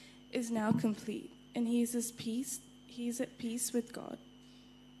is now complete and he is at peace with God.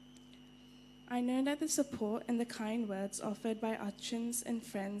 I know that the support and the kind words offered by Achins and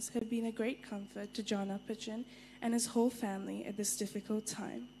friends have been a great comfort to John Uppachin and his whole family at this difficult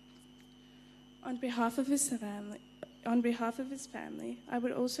time. On behalf of his family, I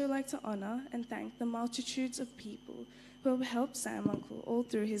would also like to honor and thank the multitudes of people who have helped Sam Uncle all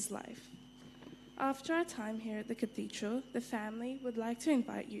through his life. After our time here at the cathedral, the family would like to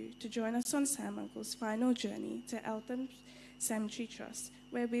invite you to join us on Sam Uncle's final journey to Eltham Cemetery Trust,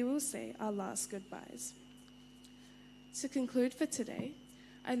 where we will say our last goodbyes. To conclude for today,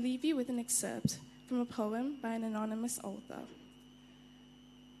 I leave you with an excerpt from a poem by an anonymous author.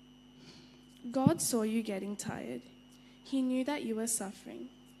 God saw you getting tired. He knew that you were suffering.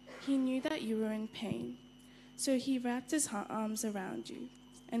 He knew that you were in pain. So he wrapped his arms around you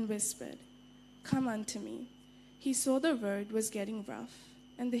and whispered, "Come unto me." He saw the road was getting rough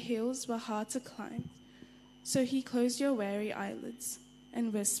and the hills were hard to climb. So he closed your weary eyelids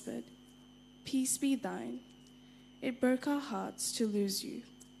and whispered, "Peace be thine." It broke our hearts to lose you,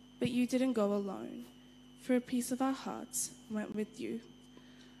 but you didn't go alone, for a piece of our hearts went with you.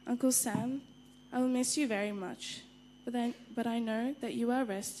 Uncle Sam, I will miss you very much, but I know that you are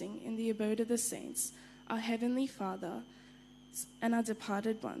resting in the abode of the saints, our Heavenly Father, and our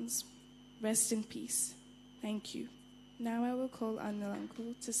departed ones. Rest in peace. Thank you. Now I will call Anil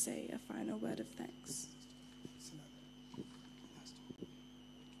Uncle to say a final word of thanks.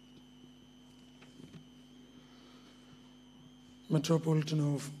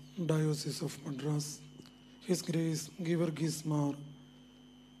 Metropolitan of Diocese of Madras, His Grace Givargis Mar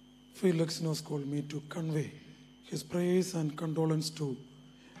Felix called me to convey his praise and condolence to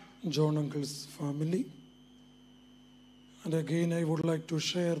John Uncle's family. And again, I would like to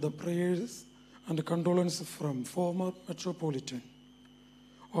share the prayers and condolence from former Metropolitan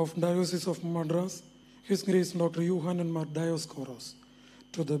of Diocese of Madras, His Grace Dr. Yohanan Mar Dioskoros,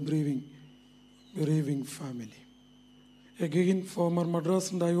 to the bereaving family. Again, former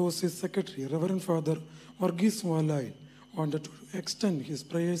Madras Diocese Secretary, Reverend Father Varghese Walai, wanted to extend his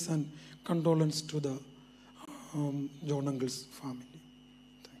prayers and condolence to the John Uncle's family.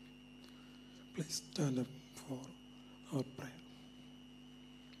 Thank you. Please stand up for our prayer.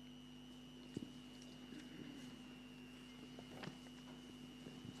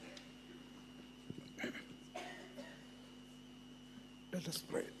 Let us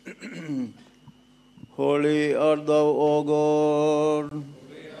pray. Holy art thou, O God.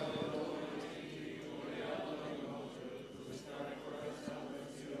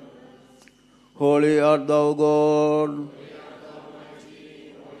 Holy art thou, God.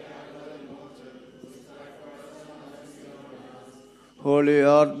 Holy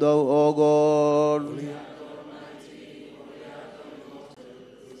art thou, O God.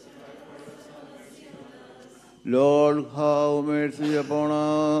 Lord, have mercy upon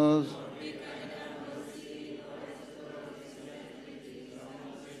us.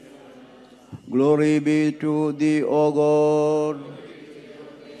 Glory be to thee, O God.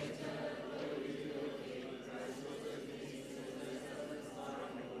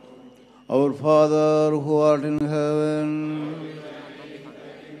 Our Father who art in heaven,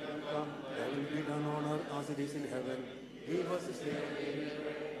 Thy will be done on earth as it is in heaven. Give us this day.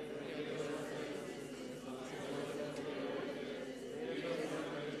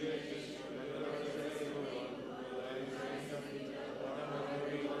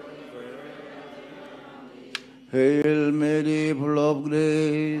 Hail Mary, full of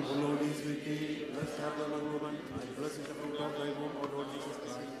grace. O Lord is with thee. Blessed art thou among women, and blessed is the fruit of thy womb, O Lord Jesus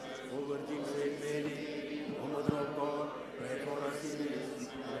Christ. O Virgin Saint Mary, O Mother of God, pray for us sinners,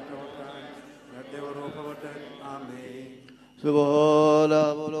 at our time, at the hour of our death. Amen. Subhana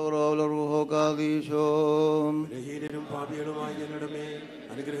Ruho Kadishom. ബലഹീനരും പാപികളുമായ ഞങ്ങളുടെ മേൽ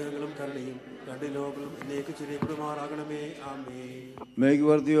അനുഗ്രഹങ്ങളും കരുണയും രണ്ട് ലോകങ്ങളും എന്നേക്ക് ചെറിയപ്പെടുമാറാകണമേ. ആമേൻ. Make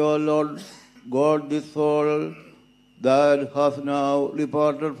worthy, O Lord God, this soul that has now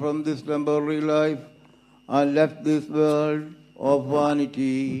departed from this temporary life and left this world of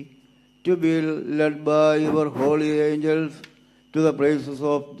vanity, to be led by your holy angels to the places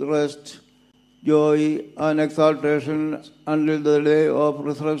of rest, joy, and exaltation until the day of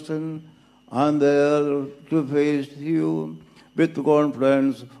resurrection, and there to face you with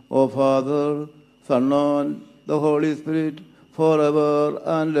confidence, O Father, Son, and the Holy Spirit, forever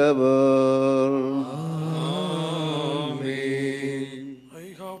and ever. I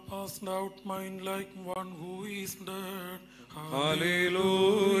have passed out mine like one who is dead.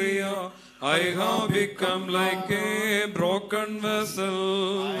 Hallelujah. I have become like a broken vessel.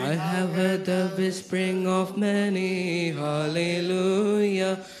 I have heard the whispering of many.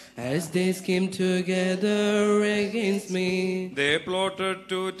 Hallelujah. As they scheme together against me. They plotted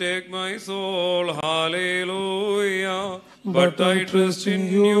to take my soul. Hallelujah. But I trust in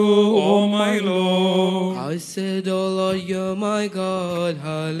you, O my Lord. I said, O Lord, you're my God.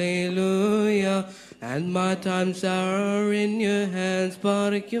 Hallelujah. And my times are in your hands.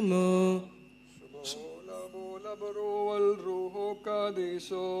 Barakumu.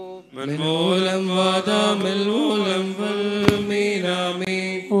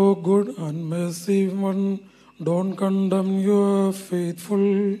 O good and mercy one, don't condemn your faithful,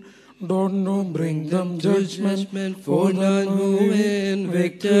 don't no bring them judgment, For none who win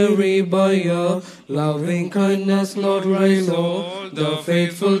victory by your loving kindness, Lord, raise all the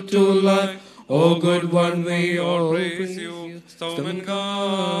faithful to life. O good one, we all praise you. Stomen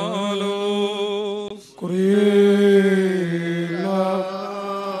Kalos.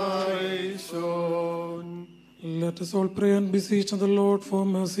 Let us all pray and beseech the Lord for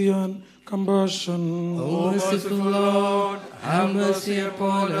mercy and compassion. O merciful Lord, have mercy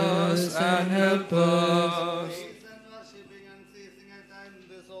upon us and help us.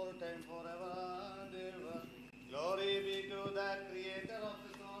 Glory be to the Creator of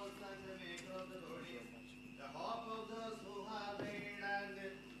the souls and the Maker of the body, the hope of those who have made and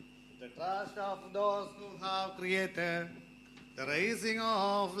the trust of those who have created, the raising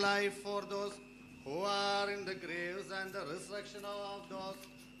of life for those who are in the graves and the resurrection of those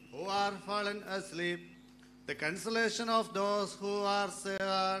who are fallen asleep, the consolation of those who are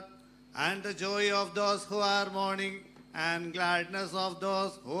sad, and the joy of those who are mourning, and gladness of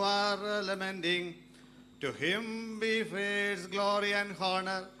those who are lamenting. To him be praise, glory, and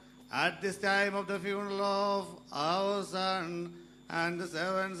honor at this time of the funeral of our Son, and the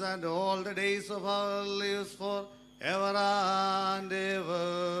servants and all the days of our lives for ever and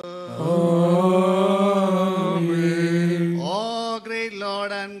ever. Amen. O great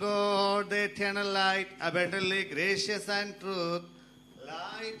Lord and God, the eternal light, abundantly gracious and truth,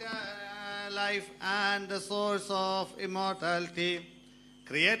 life and the source of immortality,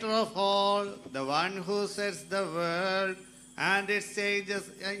 Creator of all, the one who sets the world and its changes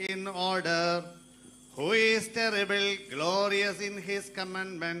in order, who is terrible, glorious in his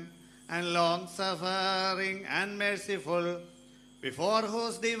commandment, and long-suffering and merciful, before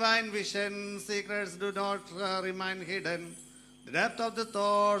whose divine vision secrets do not remain hidden. The depth of the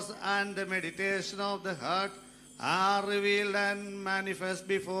thoughts and the meditation of the heart are revealed and manifest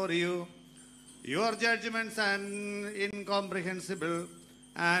before you. Your judgments are incomprehensible,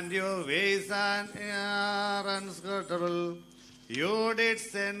 and your ways are unscrutable. You did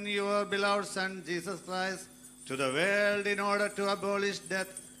send your beloved Son, Jesus Christ, to the world in order to abolish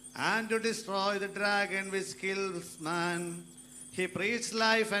death and to destroy the dragon which kills man. He preached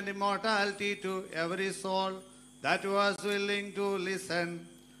life and immortality to every soul that was willing to listen.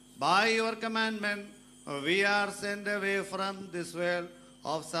 By your commandment, we are sent away from this world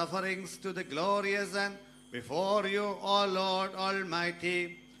of sufferings to the glorious and before you, O Lord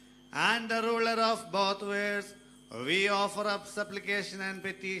Almighty, and the ruler of both worlds, we offer up supplication and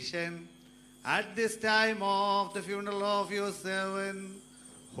petition at this time of the funeral of your servant,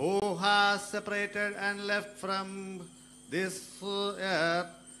 who has separated and left from this earth,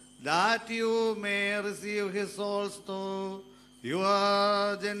 that you may receive his souls through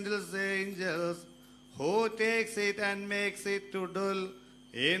your gentle angels, who takes it and makes it to dwell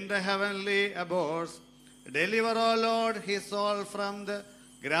in the heavenly abodes. Deliver, O Lord, his soul from the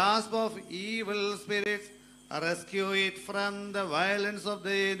grasp of evil spirits, rescue it from the violence of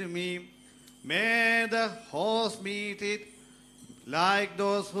the enemy. May the host meet it like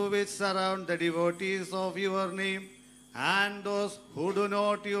those who which surround the devotees of your name, and those who do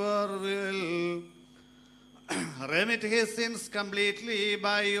not your will. Remit his sins completely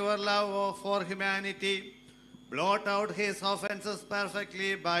by your love for humanity. Blot out his offenses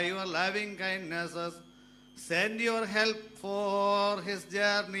perfectly by your loving kindnesses. Send your help for his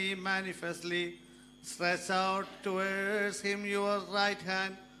journey manifestly. Stretch out towards him your right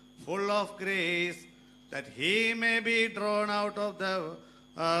hand, full of grace, that he may be drawn out of the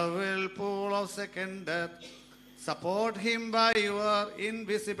whirlpool of second death. Support him by your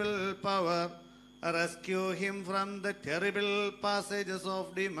invisible power. Rescue him from the terrible passages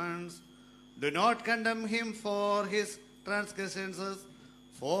of demons. Do not condemn him for his transgressions,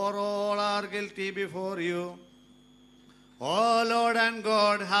 for all are guilty before you. O Lord and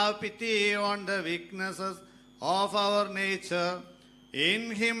God, have pity on the weaknesses of our nature.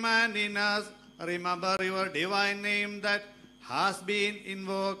 In him and in us, remember your divine name that has been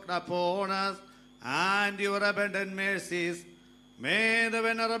invoked upon us, and your abundant mercies. May the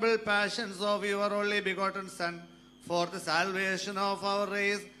venerable passions of your only begotten Son, for the salvation of our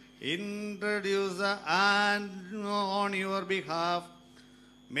race, introduce and on your behalf.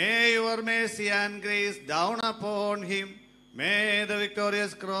 May your mercy and grace down upon him. May the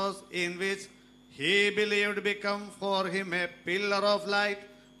victorious cross in which he believed become for him a pillar of light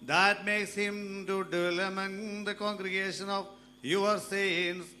that makes him to dwell among the congregation of your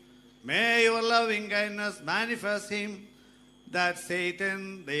saints. May your loving kindness manifest him, that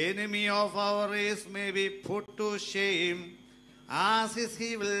Satan, the enemy of our race, may be put to shame, as his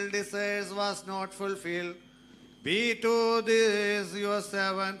evil desires was not fulfilled. Be to this your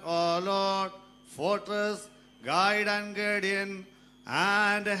servant, O Lord, fortress, guide and guardian,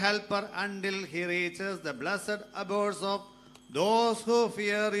 and helper until he reaches the blessed abodes of those who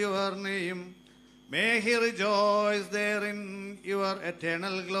fear your name. May he rejoice there in your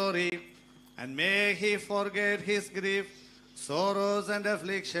eternal glory, and may he forget his grief, sorrows and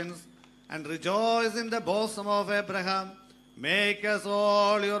afflictions, and rejoice in the bosom of Abraham. Make us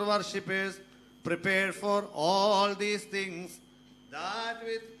all your worshippers, prepared for all these things, that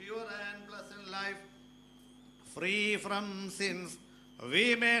with pure and blessed life, free from sins,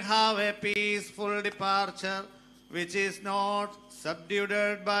 we may have a peaceful departure, which is not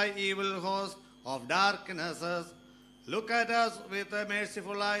subdued by evil hosts of darknesses. Look at us with a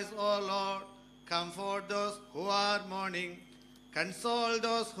merciful eyes, O Lord. Comfort those who are mourning. Console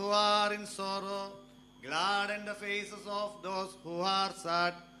those who are in sorrow. Gladden the faces of those who are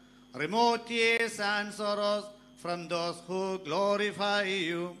sad. Remove tears and sorrows from those who glorify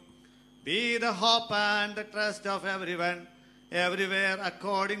you. Be the hope and the trust of everyone, everywhere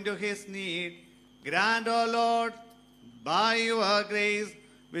according to his need. Grant, O Lord, by your grace,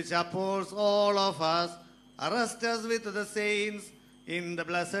 which upholds all of us, arrest us with the saints in the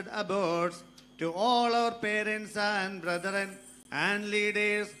blessed abodes, to all our parents and brethren and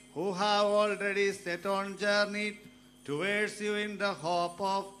leaders who have already set on journey towards you in the hope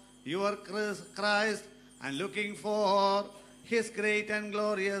of your Christ, and looking for his great and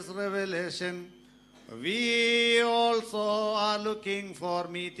glorious revelation. We also are looking for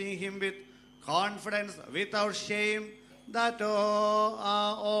meeting him with confidence without shame, that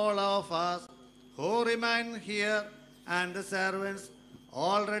all of us who remain here and the servants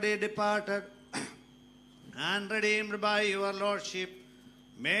already departed and redeemed by your lordship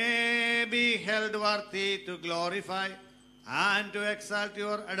may be held worthy to glorify and to exalt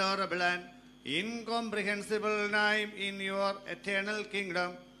your adorable and incomprehensible name in your eternal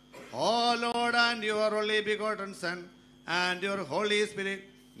kingdom. O Lord, and your only begotten Son, and your Holy Spirit,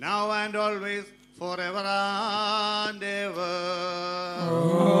 now and always, forever and ever.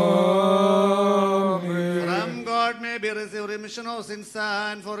 Amen. From God may be received remission of sins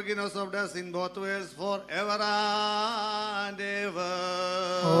and forgiveness of death in both worlds forever and ever.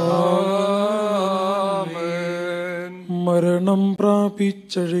 മരണം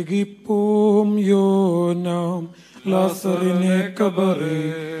പ്രാപിച്ചഴുകിപ്പോം Jonam ലാസറിനെ കബറിൽ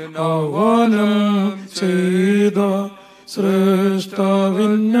ആഹ്വാനം ചെയ്ത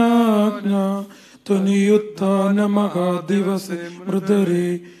ശ്രേഷ്ഠാവിനാജ്ഞ ധ്വനിയുത്ഥാന മഹാദിവസ മൃതരെ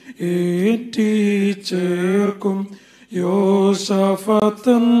ഏറ്റിച്ചേർക്കും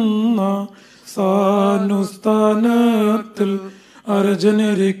യോശാഫത്തെന്ന സാനുസ്ഥാനത്തിൽ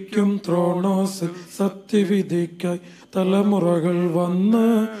അർജനരിക്കും ത്രോണോസിൽ സത്യവിധിക്കായി തലമുറകൾ വന്ന്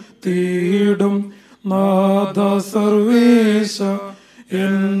തീടും നാഥ സർവേശ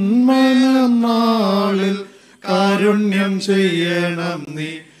N മനനാളിൽ കാരുണ്യം ചെയ്യണം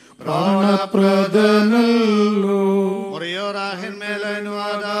നീ പ്രാണപ്രദനല്ലോ.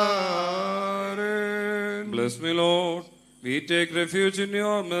 Bless me, Lord. We take refuge in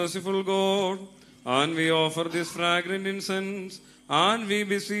your merciful God, and we offer this fragrant incense, and we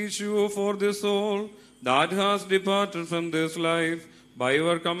beseech you for this soul that has departed from this life by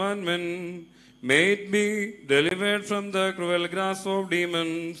your commandment. May it be delivered from the cruel grasp of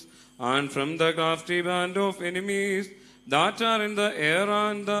demons and from the crafty band of enemies that are in the air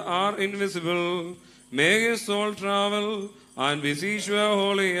and are invisible. May his soul travel and beseech your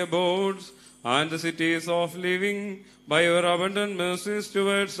holy abodes and the cities of living by your abundant mercies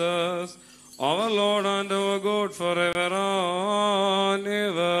towards us, our Lord and our God, forever and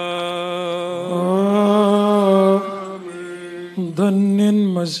ever. ധന്യൻ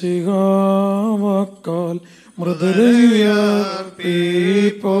മശിഹാവാക്കാൽ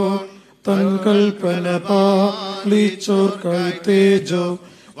മൃതരയുയർപ്പീപ്പോ തൻ കൽപ്പന പാലിച്ചോർക്കായി തേജോ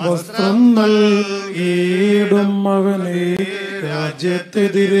വസ്ത്രം നൽകിയിടും അവനെ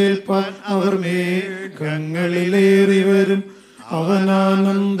രാജ്യത്തെതിരേൽപ്പാൻ അവർ മേഘങ്ങളിലേറി വരും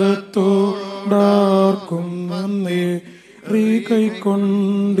അവനാനന്ദത്തോടാർക്കും വന്നേ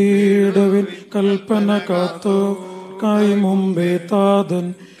കൈക്കൊണ്ടിടവിൽ കൽപ്പന കാത്തോ കായി മുമ്പേ താതൻ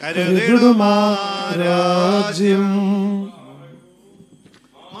കരുതിടുമാ രാജ്യം.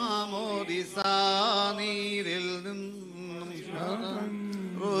 നീരിൽ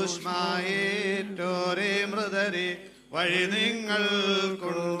നിന്നും ൂഷ്മായേറ്റോരേ മൃതരെ വഴി നിങ്ങൾ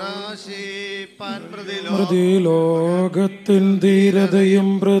കൊണ്ടാശിപ്പാൻ പ്രതിലോകത്തിൻ ധീരതയും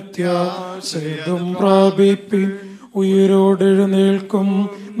പ്രത്യാശയും പ്രാപിപ്പിൻ ഉയരോടെഴുന്നേൽക്കും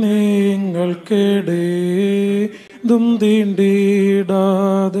നിങ്ങൾക്കേടേതും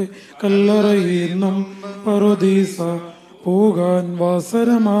തീണ്ടിടാതെ കല്ലറയിന്നും പറുദീസ പോകാൻ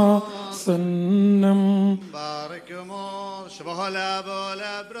വാസരമാസന്നം.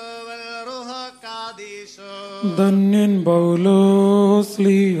 ധന്യൻ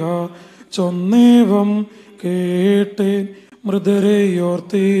പൗലോസ്ലീഹ ചൊന്നേവം കേട്ടേൻ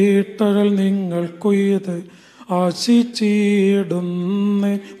മൃതരെയോർത്തിട്ടഴൽ നിങ്ങൾക്കുയത്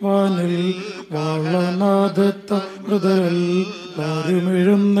ആശിച്ചിടുന്നേ വാനിൽ വാളനാദത്ത മൃതരെല്ലാരും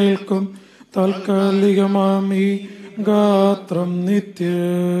എഴുന്നേൽക്കും താൽക്കാലികമാമി ഗാത്രം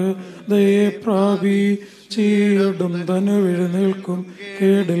നിത്യതയെ പ്രാപിച്ചിടും ധനുവെഴുന്നേൽക്കും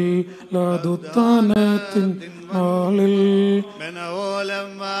കേടിൽ ലാതുത്താനത്തിൻ നാളിൽ.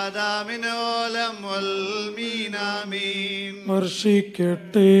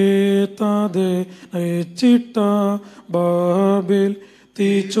 വർഷിക്കട്ടെ താതെ നയിച്ചിട്ട ബാബേൽ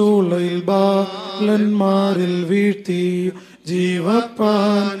തീച്ചൂളയിൽ ബാലന്മാരിൽ വീഴ്ത്തി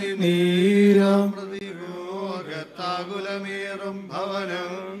ജീവപ്പാൻ നീരാ താകുലമേറും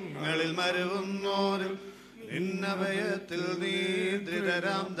ഭവനങ്ങളിൽ മരുവുന്നോരും നിന്നഭയത്തിൽ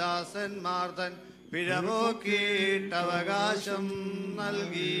നീദ്രിതരാം ദാസന്മാർ തൻ പിഴപോക്കിയിട്ടവകാശം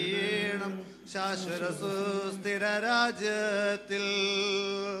നൽകിയേണം ശാശ്വത സുസ്ഥിര രാജ്യത്തിൽ.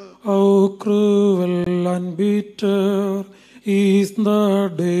 How cruel and bitter is the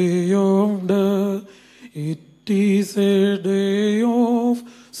day of death. It is a day of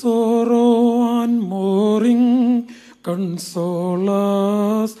sorrow and mourning. Console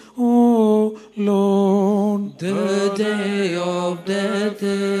us, O Lord. The day of death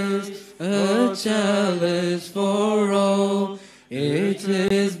is a chalice for all. It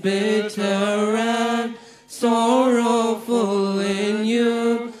is bitter and sorrowful in you.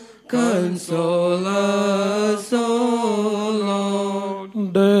 Console us, O Lord.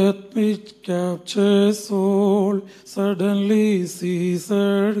 Death which captures soul suddenly seized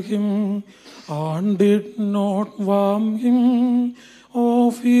him and did not warm him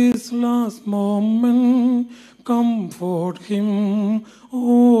of his last moment. Comfort him, O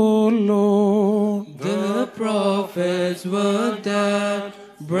Lord. The prophets were dead,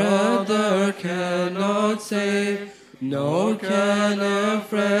 brother cannot save. nor can a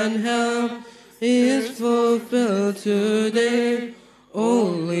friend help, is fulfilled today.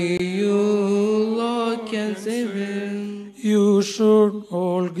 Only you, Lord, can save him. You should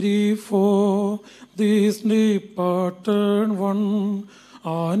all grieve for this departed one,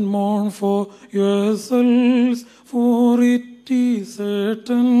 and mourn for yourselves, for it is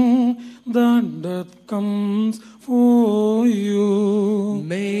certain that death comes for you.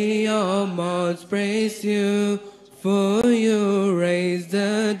 May our mouths praise you, for you raise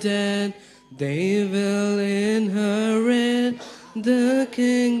the dead. They will inherit the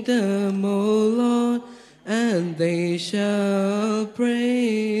kingdom, O Lord, and they shall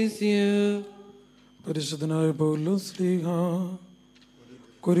praise you. പരിശുദ്ധനായ പൗലോസ് ശ്ലീഹ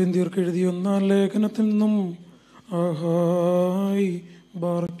കൊരിന്ത്യർക്ക് എഴുതിയ ഒന്നാം ലേഖനത്തിൽ നിന്നും ആഹായി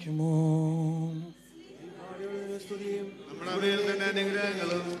ബാർക്കുമോ. നമ്മുടെ മേൽ തന്നെ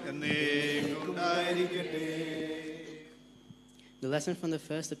അനുഗ്രഹങ്ങളും എന്നേക്കും ഉണ്ടായിരിക്കട്ടെ. The lesson from the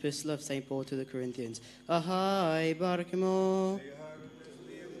first epistle of St. Paul to the Corinthians. Ahai, Barakimo.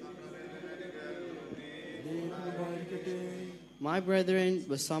 My brethren,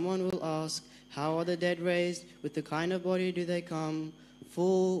 but someone will ask, how are the dead raised? With the kind of body do they come?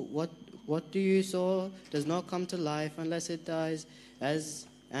 Fool, what do you sow does not come to life unless it dies. As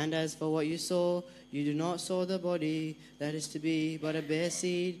for what you sow, you do not sow the body that is to be, but a bare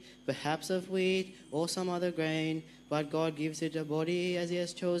seed, perhaps of wheat or some other grain. But God gives it a body as he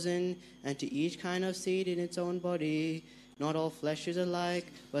has chosen, and to each kind of seed in its own body. Not all flesh is alike,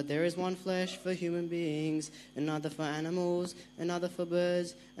 but there is one flesh for human beings, another for animals, another for birds,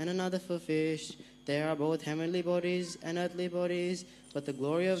 and another for fish. There are both heavenly bodies and earthly bodies, but the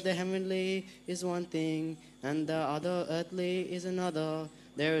glory of the heavenly is one thing, and the other earthly is another.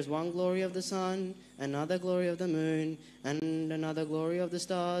 There is one glory of the sun, another glory of the moon, and another glory of the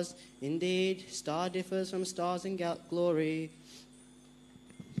stars. Indeed, star differs from stars in glory.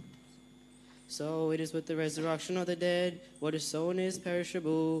 So it is with the resurrection of the dead. What is sown is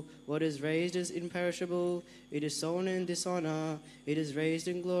perishable. What is raised is imperishable. It is sown in dishonor. It is raised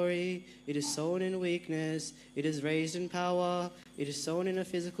in glory. It is sown in weakness. It is raised in power. It is sown in a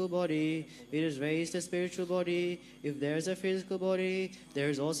physical body. It is raised a spiritual body. If there is a physical body, there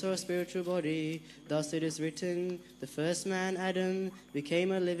is also a spiritual body. Thus it is written, the first man, Adam, became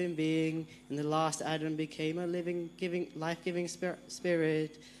a living being, and the last Adam became a life-giving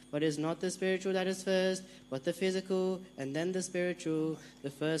spirit. But it is not the spiritual that is first, but the physical, and then the spiritual.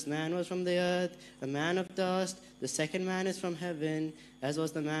 The first man was from the earth, a man of dust. The second man is from heaven, as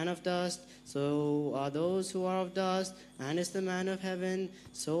was the man of dust. So are those who are of dust, and is the man of heaven.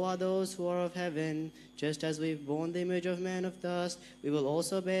 So are those who are of heaven. Just as we've borne the image of man of dust, we will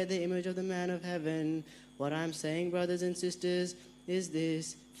also bear the image of the man of heaven. What I am saying, brothers and sisters, is this: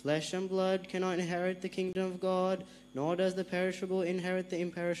 flesh and blood cannot inherit the kingdom of God, nor does the perishable inherit the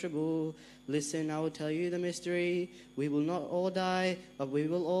imperishable. Listen, I will tell you the mystery. We will not all die, but we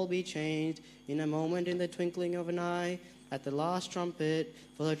will all be changed in a moment, in the twinkling of an eye, at the last trumpet.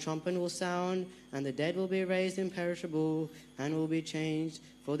 For the trumpet will sound, and the dead will be raised imperishable, and will be changed.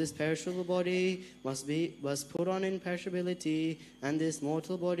 For this perishable body must put on imperishability, and this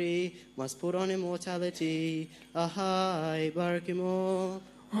mortal body must put on immortality. Ahai, Barakimo.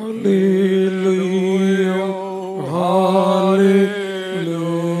 Hallelujah, hallelujah.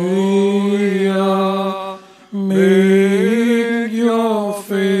 Make your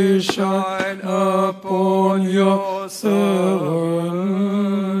face shine upon your servant,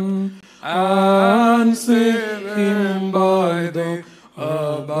 and save him by the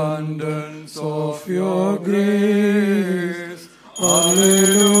abundance of your grace.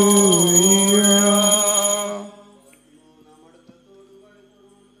 Hallelujah.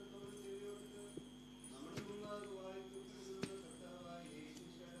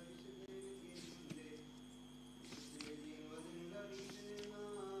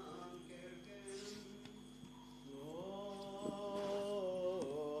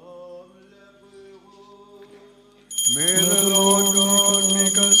 May the Lord God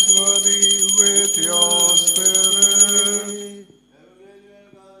make us worthy with your Spirit.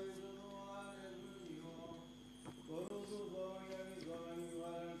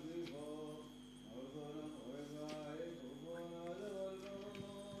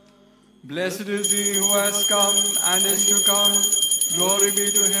 Blessed is he who has come and is to come. Glory be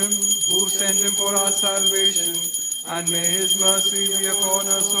to him who sent him for our salvation. And may his mercy be upon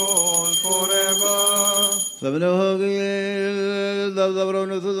us all forever.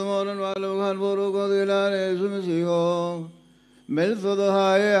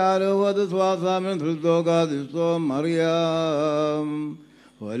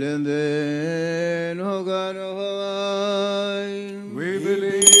 We believe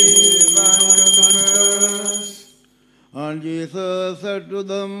and confess. And Jesus said to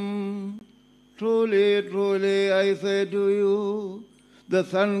them, Truly, truly, I say to you, the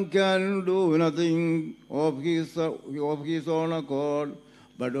Son can do nothing of his own accord,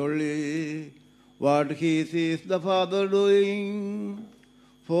 but only what he sees the Father doing.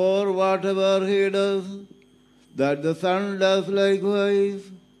 For whatever he does, that the Son does likewise.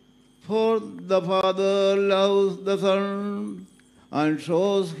 For the Father loves the Son and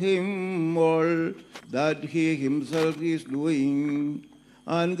shows him all that he himself is doing,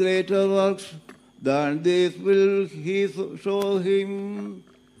 and greater works than this will he show him,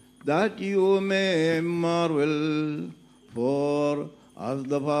 that you may marvel. For as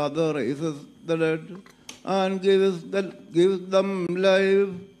the Father raises the dead and gives them life,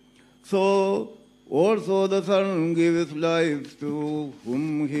 so also the Son gives life to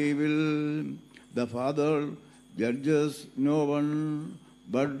whom he will. The Father judges no one,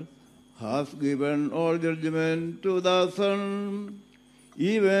 but has given all judgment to the Son,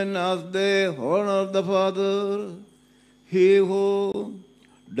 even as they honor the Father. He who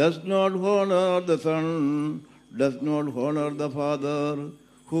does not honor the Son does not honor the Father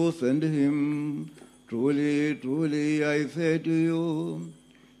who sent him. Truly, truly, I say to you,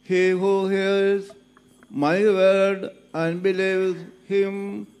 he who hears my word and believes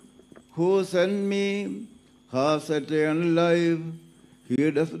him who sent me has eternal life.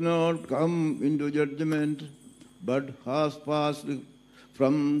 He does not come into judgment, but has passed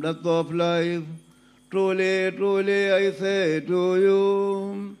from death of life. Truly, truly, I say to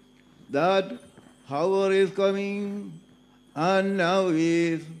you, that hour is coming, and now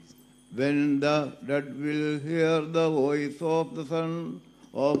is, when the dead will hear the voice of the Son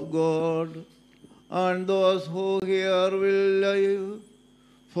of God, and those who hear will live.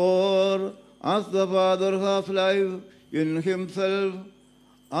 For as the Father has life in himself,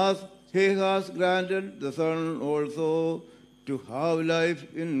 as he has granted the Son also to have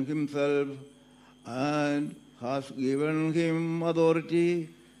life in himself, and has given him authority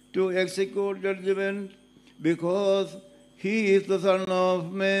to execute judgment, because he is the Son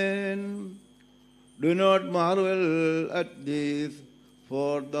of Man. Do not marvel at this,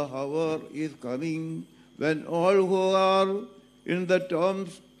 for the hour is coming when all who are in the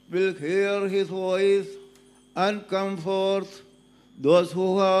tombs will hear his voice and come forth, those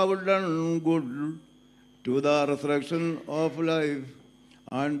who have done good to the resurrection of life,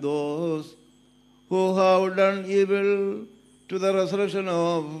 and those who have done evil to the resurrection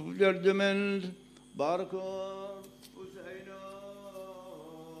of judgment. Baruch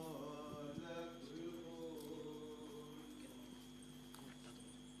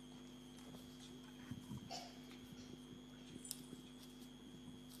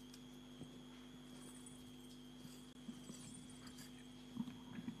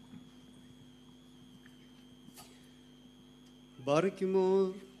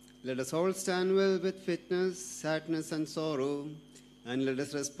Barakimur, let us all stand well with fitness, sadness, and sorrow, and let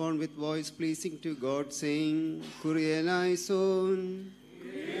us respond with voice pleasing to God, saying, Kyrie eleison.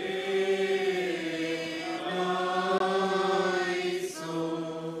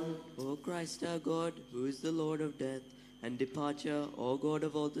 O Christ our God, who is the Lord of death and departure, O God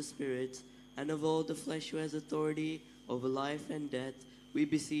of all the spirits, and of all the flesh who has authority over life and death, we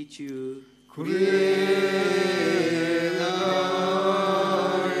beseech you.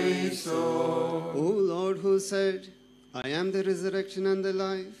 O Lord, who said, I am the resurrection and the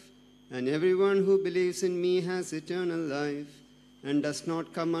life, and everyone who believes in me has eternal life, and does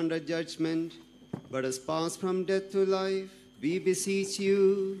not come under judgment, but has passed from death to life, we beseech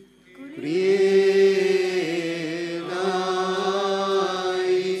you.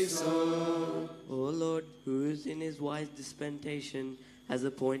 O Lord, who is in his wise dispensation has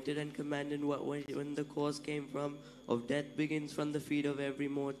appointed and commanded when the cause came from of death begins from the feet of every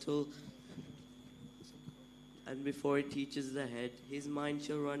mortal, and before it teaches the head, his mind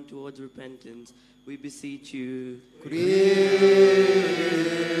shall run towards repentance. We beseech you.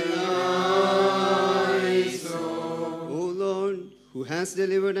 O Lord, who has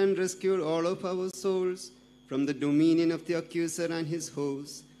delivered and rescued all of our souls from the dominion of the accuser and his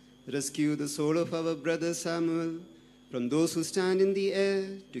host, rescue the soul of our brother Samuel from those who stand in the air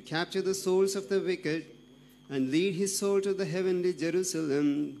to capture the souls of the wicked, and lead his soul to the heavenly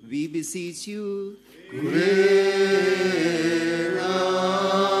Jerusalem, we beseech you.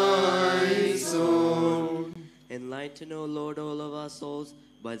 Enlighten, O Lord, all of our souls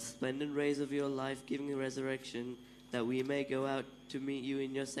by the splendid rays of your life-giving resurrection, that we may go out to meet you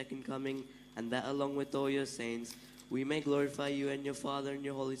in your second coming, and that along with all your saints, we may glorify you and your Father and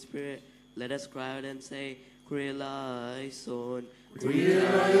your Holy Spirit. Let us cry out and say, Kyrie eleison. Kyrie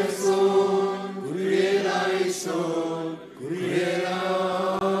eleison, Kyrie eleison, Kyrie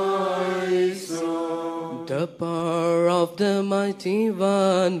eleison. The power of the mighty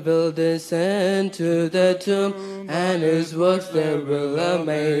one will descend to the tomb, and his works there will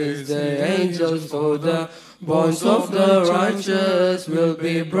amaze the angels. For the bonds of the righteous will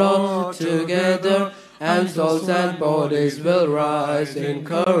be brought together, and souls and bodies will rise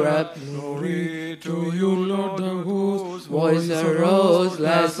incorrupt. Glory to you, Lord, the whose Voice arose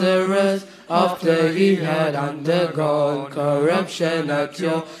Lazarus after he had undergone corruption at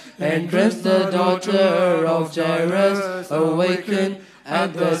your entrance. The daughter of Jairus awakened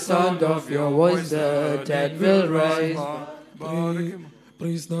at the sound of your voice. The dead will rise.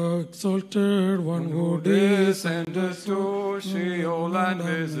 Praise the exalted one who descended to Sheol and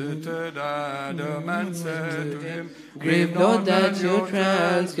visited Adam and said to him, Grieve not that you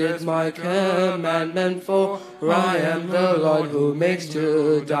transgress my commandment, for I am the Lord who makes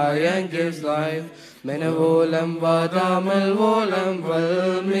to die and gives life. Menavolam vadamal volam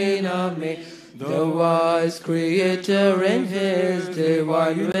valminame. The wise Creator in His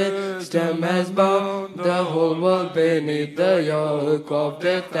divine wisdom has bound the whole world beneath the yoke of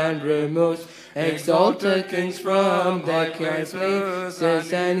death and removes exalted kings from their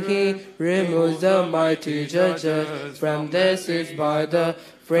places, and He removes the mighty judges from their seats. By the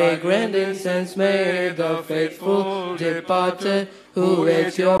fragrant incense may the faithful departed who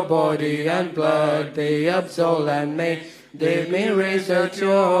ate your body and blood be absolved, and they may raise at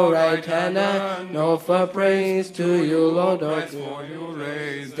your right hand and offer praise to you, Lord of for you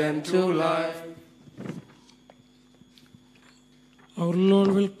raise them to life. Our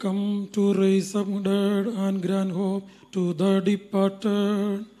Lord will come to raise up dead and grant hope to the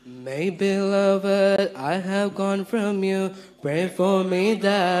departed. May, beloved, I have gone from you. Pray for me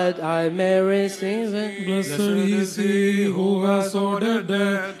that I may receive it. Blessed is he who has ordered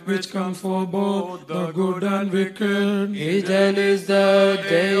death, which comes for both the good and wicked. Hidden is the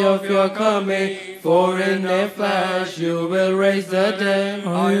day of your coming, for in a flash you will raise the dead.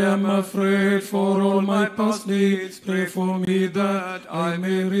 I am afraid for all my past deeds. Pray for me that I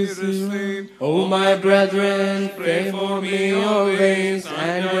may receive. O my brethren, pray for me always,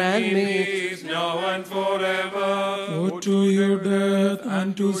 and grant me peace now and forever. Woe to you, death,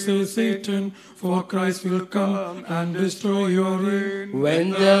 and to say Satan, for Christ will come and destroy your reign.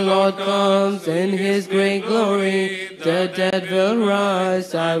 When the Lord comes in His great glory, the dead will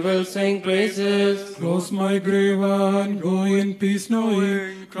rise, I will sing praises. Close my grave and go in peace,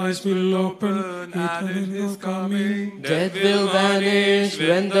 knowing Christ will open it in His coming. Death will vanish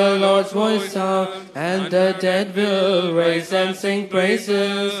when the Lord's voice sounds, and the dead will rise and sing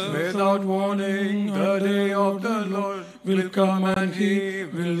praises. Without warning, the day of the Lord will come, and He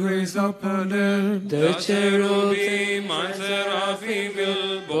will raise up the dead. The cherubim and seraphim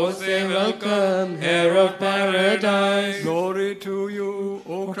will both say, Welcome, heir of paradise. Glory to you,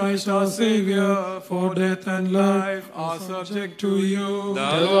 O Christ our Savior, for death and life are subject to you.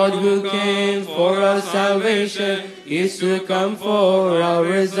 The Lord who came for our salvation is to come for our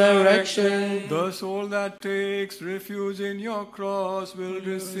resurrection. The soul that takes refuge in your cross will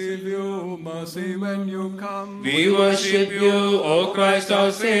receive you mercy when you come. We worship you, O Christ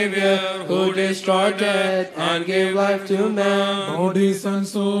our Savior, who destroyed death and gave life to man. Bodies and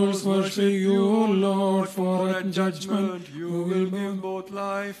souls worship you, O Lord, for at judgment you will give both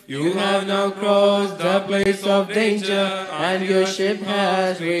life. You have now crossed the place of danger, and your ship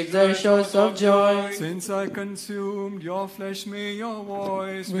has reached the shores of joy. Since I consumed your flesh, may your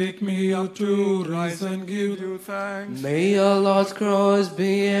voice wake me up to rise and give you thanks. May your Lord's cross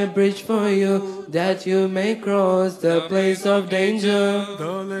be a bridge for you, that you may cross the place of danger.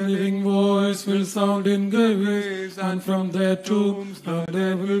 The living voice will sound in graves, and from their tombs the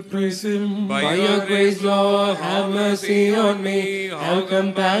dead will praise Him. By your grace, Lord, have mercy on me, have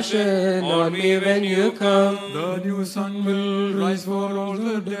compassion on me when you come. The new sun will rise for all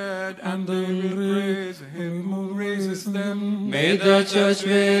the dead, and they will praise Him who raises them. May the church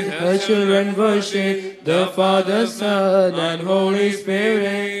with her children worship the Father, Son, and Holy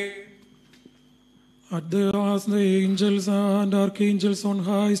Spirit. At the last, the angels and archangels on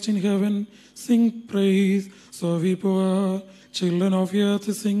highest in heaven sing praise. So we poor children of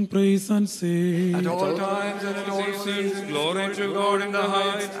earth sing praise and say, At all times and in all seasons, glory to God in the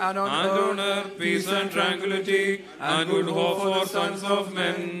highest, and on earth peace and tranquility, and good hope for sons of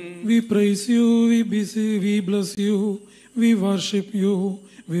men. We praise you, we bless you, we worship you,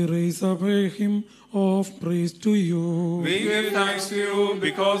 we raise up a hymn of praise to you. We give thanks to you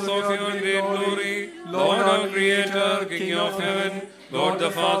because of your great glory, Lord our Creator, King of heaven, Lord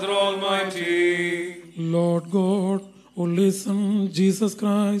the Father Almighty. Lord God, who listen Jesus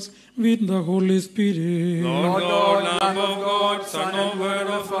Christ with the Holy Spirit. Lord God, Lamb of God, Son of Word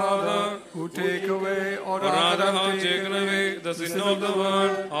of Father, who take away or rather have taken away the sin of the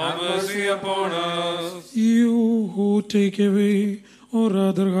world, have mercy upon us. You who take away, or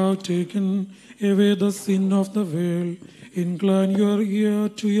rather have taken away the sin of the world, incline your ear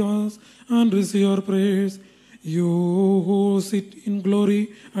to us and receive your praise. You who sit in glory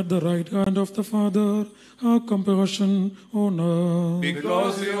at the right hand of the Father, have compassion on us.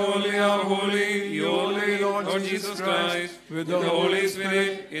 Because you only are holy, you only Lord Jesus Christ, with the Holy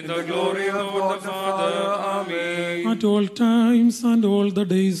Spirit, in the glory of God the Father. Amen. At all times and all the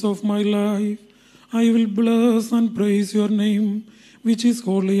days of my life, I will bless and praise your name, which is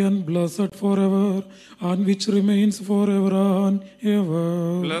holy and blessed forever, and which remains forever and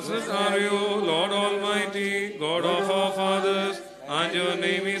ever. Blessed are you, Lord Almighty, God of our fathers, and your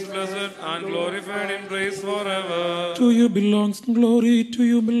name is blessed and glorified in praise forever. To you belongs glory, to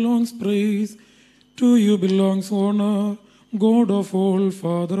you belongs praise, to you belongs honor, God of all,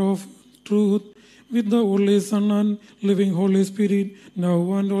 Father of truth, with the Holy Son and living Holy Spirit,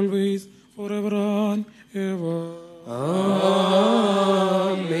 now and always, forever and ever.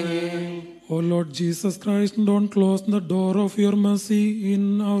 Amen. O Lord Jesus Christ, don't close the door of your mercy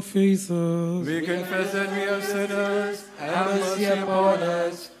in our faces. We confess that we are sinners. Have mercy upon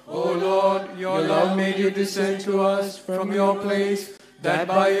us. O Lord, your love made you descend to us from your place, that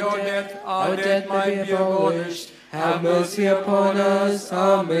by your death our death might be abolished. Have mercy upon us.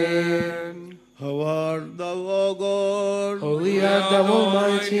 Amen. How art thou, O God? Holy art thou,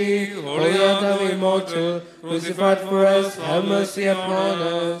 Almighty, holy art thou, immortal, crucified for us, have mercy upon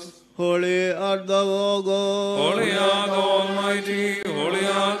us. Holy art thou, O God. Holy art thou, Almighty, holy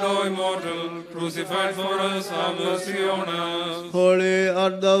art thou, immortal, crucified for us, have mercy on us. Holy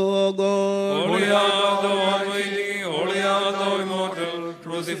art thou, O God. Holy art thou, Almighty, holy art thou, immortal,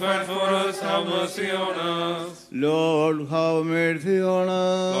 crucified for us, have mercy on us. Lord, have mercy on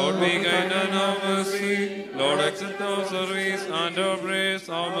us. Lord, be kind and have mercy. Lord, accept our service and our praise,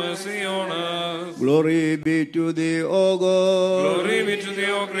 have mercy on us. Glory be to thee, O God. Glory be to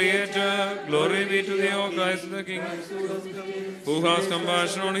thee, O Creator. Glory be to thee, O Christ the King, who has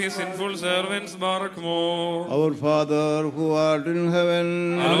compassion on his sinful servants, Barak Mo. Our Father, who art in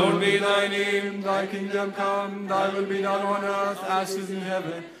heaven, hallowed be thy name. Thy kingdom come, thy will be done on earth as is in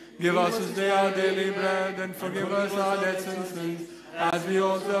heaven. Give us this day our daily bread, and forgive us our debts and sins, as we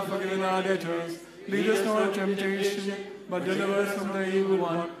also have forgiven our debtors. Lead us not into temptation, but deliver us from the evil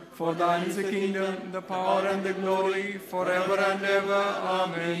one. For thine is the kingdom, the power, and the glory, forever and ever.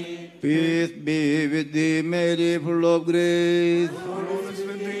 Amen. peace be with thee, Mary, full of grace. The Lord is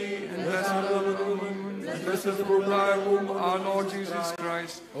with thee, and blessed are thou among women, and blessed is the fruit of thy womb, our Lord Jesus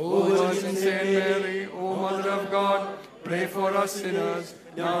Christ. O Virgin Saint Mary, O Mother of God, pray for us sinners,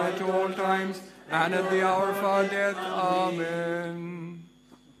 now at all times, and at the hour of our death. Amen.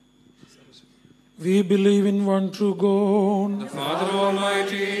 We believe in one true God, the Father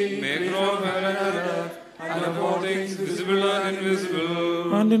Almighty, maker of heaven and earth, and of all things visible and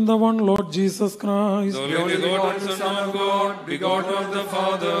invisible. and in the one Lord Jesus Christ, the only begotten Son of God, begotten of the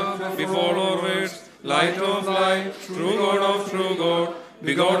Father, before all words, light of light, true God of true God,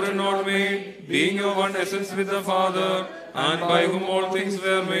 begotten not made, being of one essence with the Father, and by whom all things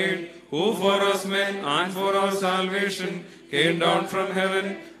were made, who for us men and for our salvation came down from heaven,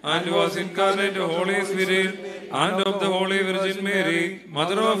 and was incarnate the Holy Spirit, and of the Holy Virgin Mary,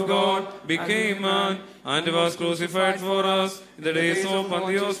 Mother of God, became man, and was crucified for us in the days of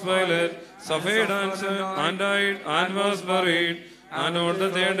Pontius Pilate, suffered and died, and was buried, and on the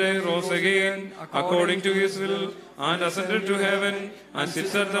third day rose again, according to his will, and ascended to heaven, and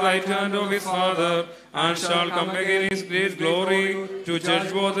sits at the right hand of his Father, and shall come again in his great glory, to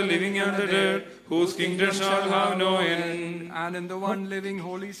judge both the living and the dead, whose kingdom shall have no end. And in the one living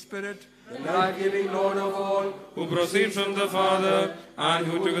Holy Spirit, the life-giving Lord of all, who proceeds from the Father, and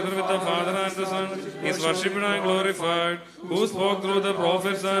who together with the Father and the Son is worshipped and glorified, who spoke through the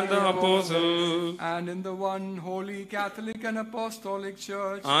prophets and the apostles. And in the one holy Catholic and Apostolic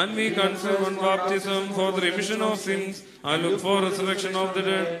Church, and we confess one baptism for the remission of sins, and look for resurrection of the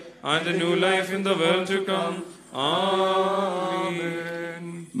dead, and a new life in the world to come. Amen.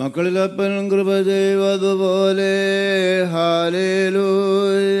 മക്കളിലപ്പൻ കൃപ ചെയ്വതുപോലെ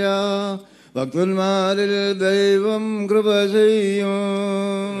hallelujah. ഭക്തന്മാരിൽ ദൈവം കൃപ ചെയ്യും.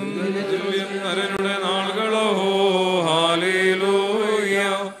 നാളുകളോ hallelujah.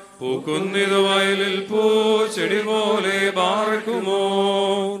 പൂക്കുന്നിതു വയലിൽ പൂച്ചെടി പോലെ പാർക്കുമോ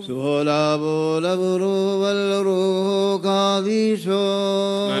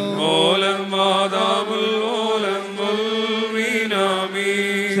നന്മോലം വാദാമുല്ലോലം മുൽവീനാമീ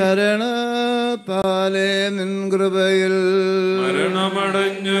ശരണത്താലേ നിൻ കൃപയിൽ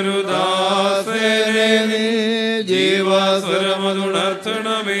മരണമടഞ്ഞൊരു ദാസനെ നീ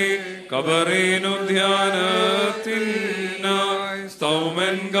ജീവാസുരമതുണർത്തണമേ കബറീനുദ്യാനത്തിനായി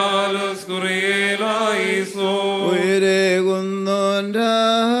സ്തൗമൻ കാലസ് കുറിയേലായി സോ ഉയരേകുന്നോൻ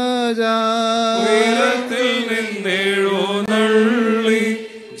രാജാ ഉയരത്തിൽ നിന്നേഴോ നള്ളി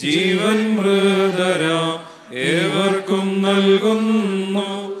ജീവൻ മൃതരാ ഏവർക്കും നൽകുന്നു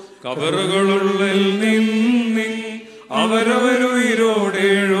കബറുകളുള്ളിൽ നിന്നി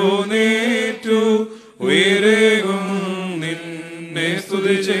അവരവരുയിരോടേഴോ നേറ്റു ഉയരേകും നിന്നെ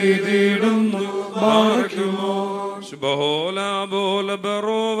സ്തുതി ചെയ്തിടുന്നു ബാർക്കുമോ ശുഭഹോല ബോല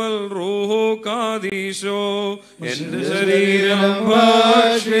ബറോവൽ റൂഹോ കാദീശോ എന്റെ ശരീരം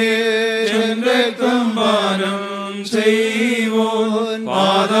എന്റെ രക്തം പാനം ചെയ്യുവോൻ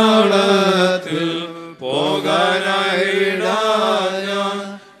പാതാളത്തിൽ പോകാനായിടാൻ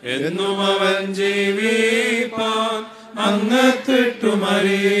എന്നും അവൻ ജീവിപ്പാൻ അങ്ങത്തിട്ടു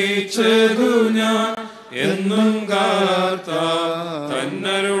മരിച്ചതു ഞാൻ എന്നും കാത്ത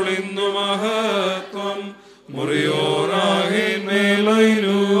തന്നരുളിന്നു മഹത്വം മുറിയോറാകെ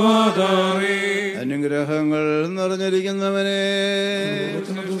മേലു ആധാരേ അനുഗ്രഹങ്ങൾ നിറഞ്ഞിരിക്കുന്നവനെ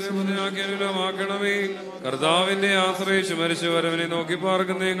ണമേ കർത്താവിന്റെ ആശ്രയിച്ച് മരിച്ചുവരവനെ നോക്കി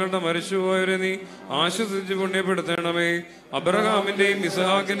പാർക്കുന്ന ഞങ്ങളുടെ മരിച്ചുപോയവരെ നീ ആശ്വസിച്ച് പുണ്യപ്പെടുത്തണമേ അബ്രഹാമിന്റെയും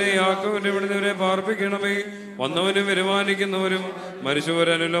ഇസഹാക്കിന്റെയും യാക്കോവിന്റെ വിടുന്നവരെ പാർപ്പിക്കണമേ വന്നവനും വരുമാനിക്കുന്നവരും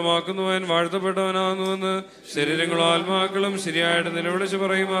മരിച്ചുവരെ അനുലമാക്കുന്നവൻ വാഴ്ത്തപ്പെട്ടവനാകുന്നുവെന്ന് ശരീരങ്ങളും ആത്മാക്കളും ശരിയായിട്ട് നിലവിളിച്ച്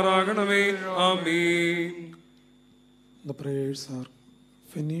പറയുമാറാകണമേ ആമീൻ. The prayers are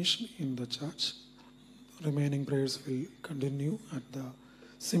finished in the church. Remaining prayers will continue at the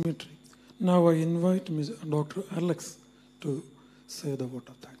cemetery. Now I invite Dr. Alex to say the vote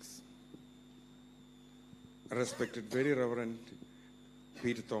of thanks. Respected Very Reverend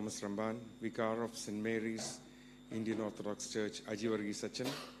Peter Thomas Ramban, Vicar of St. Mary's Indian Orthodox Church, Aji Varghese Achan,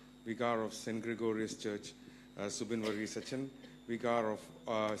 Vicar of St. Gregorius Church, Subin Varghese Achan, Vicar of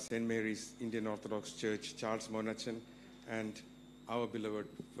St. Mary's Indian Orthodox Church, Charles Monachan, and our beloved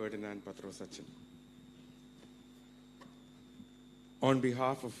Ferdinand Patros Achan. On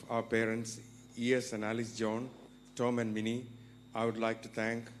behalf of our parents, E.S. and Alice John, Tom and Minnie, I would like to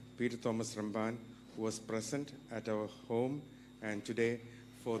thank Peter Thomas Ramban, who was present at our home and today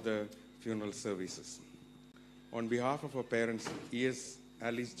for the funeral services. On behalf of our parents, E.S.,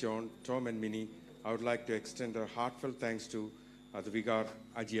 Alice John, Tom and Minnie, I would like to extend a heartfelt thanks to the Vicar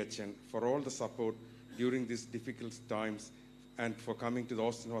Aji Achan for all the support during these difficult times and for coming to the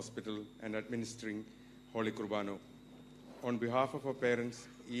Austin Hospital and administering Holy Kurbano. On behalf of our parents,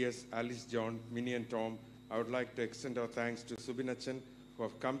 E.S., Alice, John, Minnie and Tom, I would like to extend our thanks to Subin Achan, who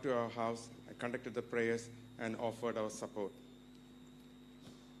have come to our house and conducted the prayers and offered our support.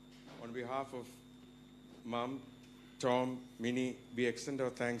 On behalf of Mom, Tom, Minnie, we extend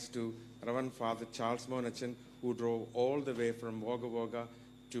our thanks to Reverend Father Charles Monachan, who drove all the way from Wagga Wagga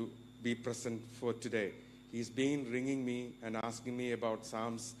to be present for today. He's been ringing me and asking me about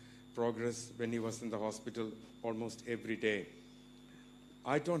Sam's progress when he was in the hospital almost every day.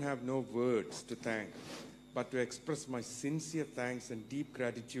 I don't have no words to thank, but to express my sincere thanks and deep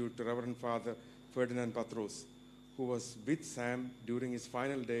gratitude to Reverend Father Ferdinand Patros, who was with Sam during his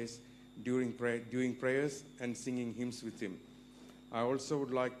final days, doing prayers and singing hymns with him. I also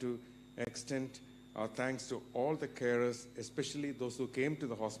would like to extend our thanks to all the carers, especially those who came to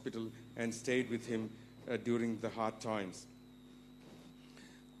the hospital and stayed with him during the hard times.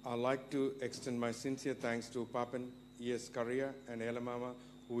 I'd like to extend my sincere thanks to Papan E.S. Karya and Ella Mama,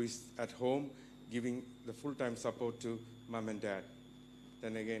 who is at home giving the full-time support to Mom and Dad.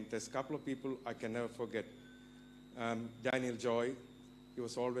 Then again, there's a couple of people I can never forget. Daniel Joy, he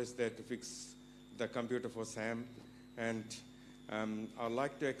was always there to fix the computer for Sam. And I'd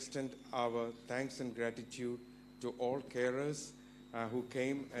like to extend our thanks and gratitude to all carers who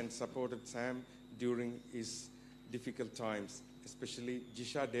came and supported Sam during his difficult times, especially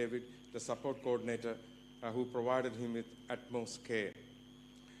Jisha David, the support coordinator, who provided him with utmost care.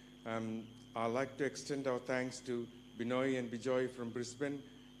 I'd like to extend our thanks to Binoy and Bijoy from Brisbane,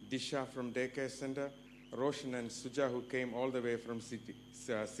 Disha from Daycare Center, Roshan and Suja, who came all the way from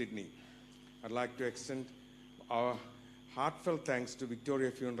Sydney. I'd like to extend our heartfelt thanks to Victoria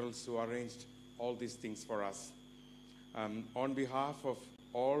Funerals, who arranged all these things for us. On behalf of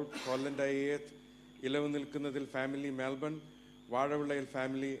all Kollandayeth, Ilavanilkunadil family, Melbourne, Vadavillayal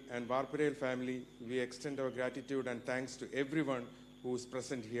family and Varparayal family, we extend our gratitude and thanks to everyone who is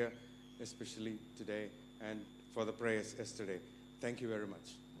present here, especially today, and for the prayers yesterday. Thank you very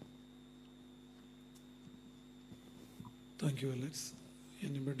much. Thank you, Alex.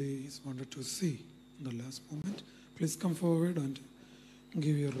 Anybody is wanted to see the last moment, please come forward and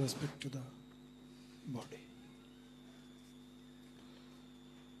give your respect to the body.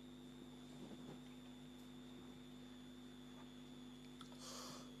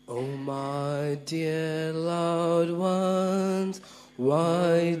 Oh, my dear loved ones,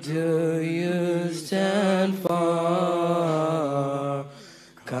 why do you stand far?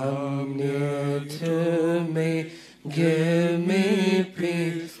 Come near to me, give me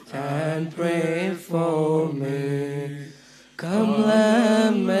peace, and pray for me. Come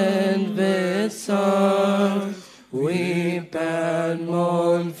lament with sorrow, weep and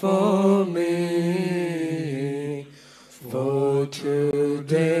mourn for me. For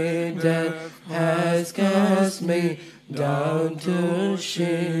today death has cast me down to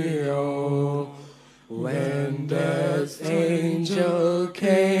Sheol. When death's angel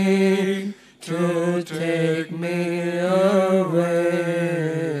came to take me away,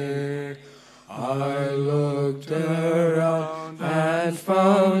 I looked around and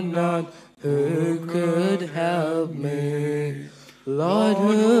found none who could help me. Lord,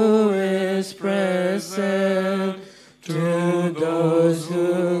 who is present to those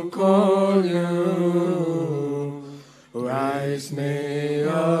who call you, rise me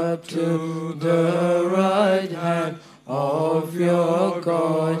up to the right hand of your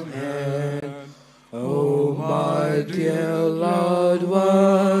Godhead. Oh, my dear loved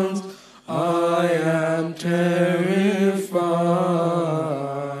ones, I am terrified.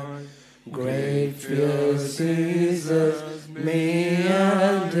 Great fear seizes me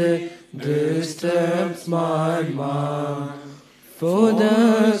and it disturbs my mind. For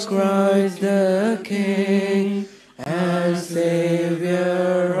the Christ the King and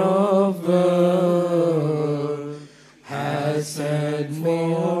Savior of the world has sent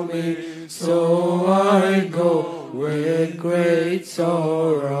for me, so I go with great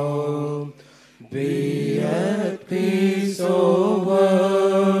sorrow. Be at peace, O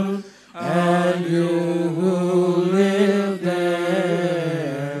world, and you who live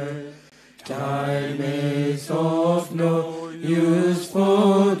there. Time is of no use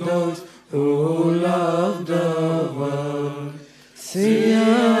for those who love the world. See,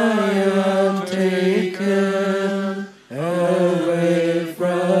 I am taken away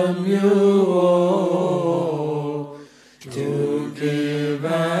from you all to give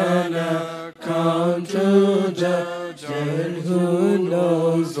an account to judge and who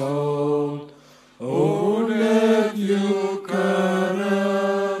knows all. Oh, let you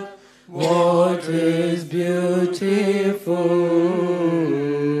corrupt what is beautiful,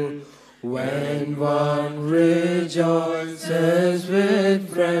 when one rejoices with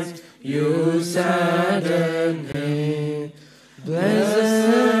friends, you sadden him.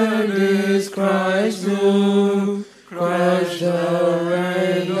 Blessed is Christ who crushed the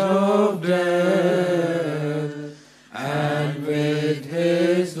reign of death, and with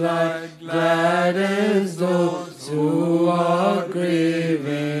his life gladdens those who are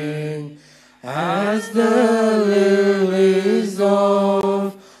grieving. As the lilies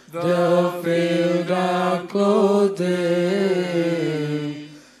of the field are clothed in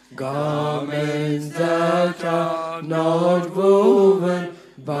garments that are not woven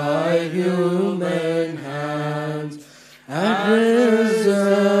by human hands, at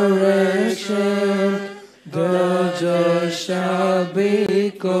resurrection the just shall be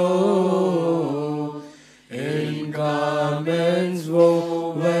clothed in garments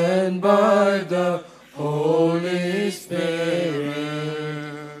woven by the Holy Spirit.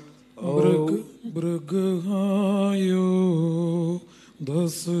 Brughayo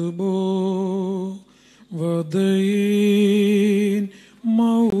dasbo vadayin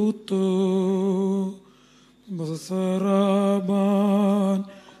mauto basaraban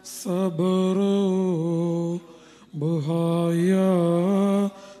sabro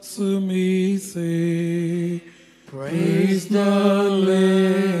bhaya sumise. Praise the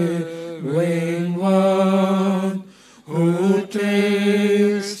living one who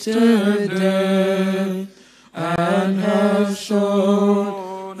tasted death and has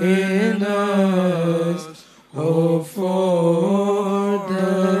shown in us hope for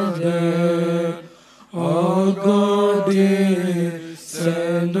the dead. Our God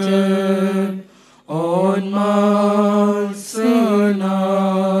descended on Mount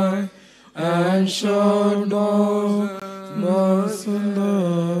Sinai and showed us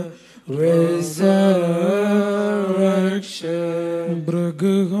the resurrection.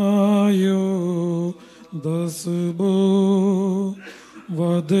 Dasbo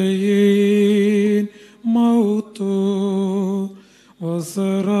Vadayin Mautu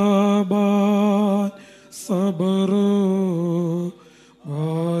Vasaraban Sabaro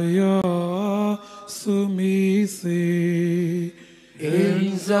Vaya Sumisi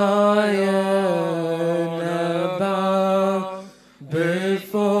In Zion above,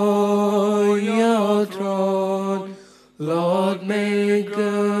 before your throne, Lord, make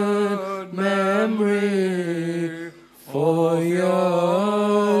good memory for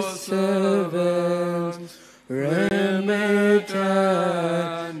your servants. Remit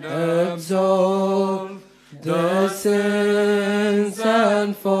and absolve the sins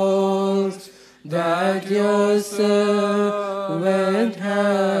and faults that your servant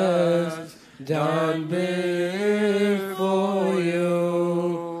has done before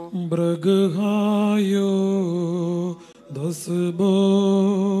you. Braghayo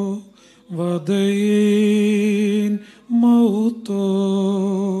Dasbo Vadayin Mauto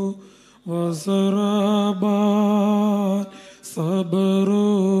Vasaraban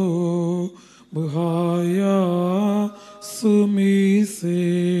Sabaro Bhaya Sumise.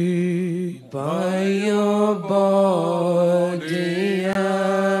 By your body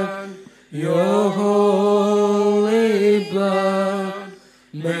and your holy blood,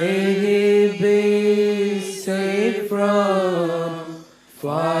 may he be saved from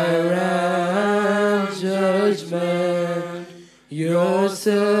fire and judgment. Your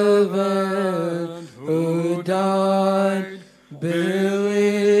servant who died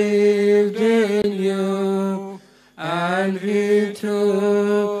believed in you, and he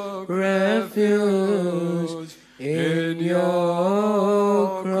took refuge in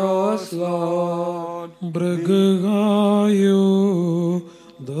your cross, Lord. Braghayo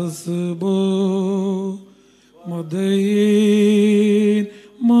Dasbo Madayin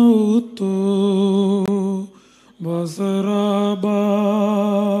Mauto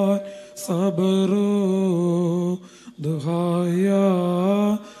Vasaraban Sabaro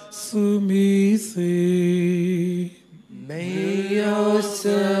Dhaya Sumise. May your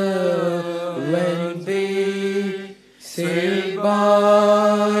servant be saved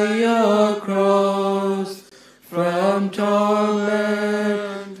by your cross from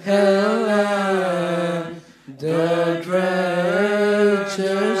torment, hell, and the dread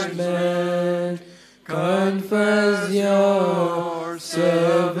judgment. Confess your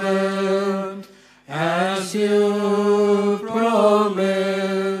servant as you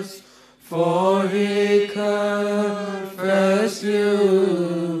promised, for he confessed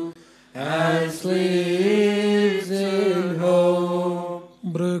you and sleeps in hope.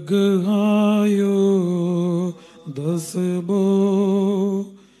 Braghayo Dasbo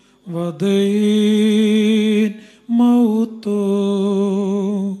Vadayin Mauto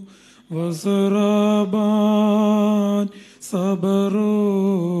Vasaraban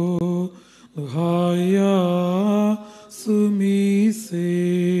Sabaro Dhaya Sumise.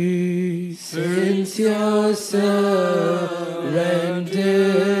 Since your servant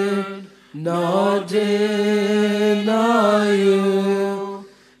did not deny you,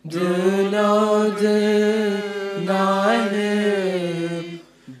 do not deny him,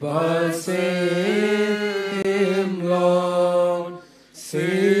 but save him, Lord.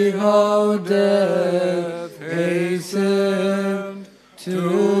 See how death hastened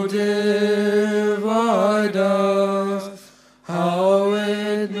to divide us, how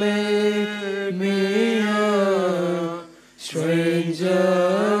it made me a stranger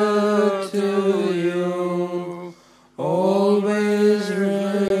to you. Always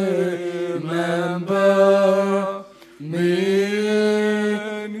remember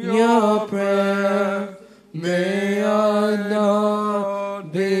me in your prayer. May I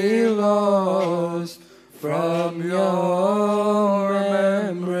not be lost from your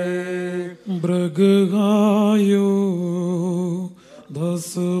memory. Braghayo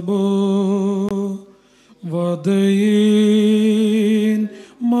Dasbo Vadayin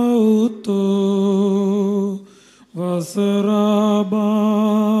Mauto Vasaraban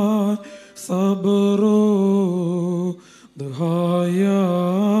Sabaro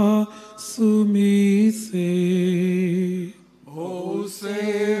Dhaya Sumise. O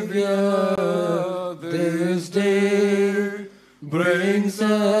Savior, this day brings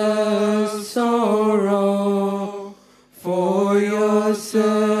us sorrow, for your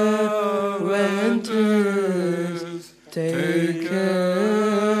servant is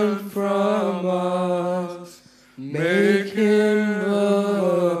taken from us. Make him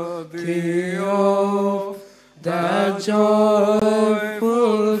worthy of that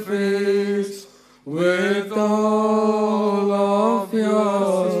joyful feast with all of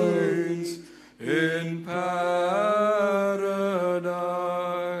your saints in paradise.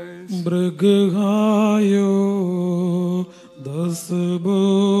 Christ. Brighayo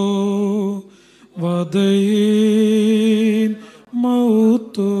dasbo vadayin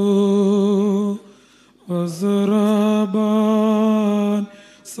mauto vazaraban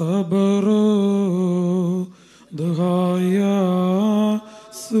sabaro dhaya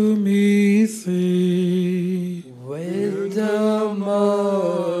sumise. With the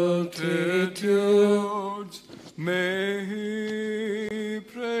multitudes may he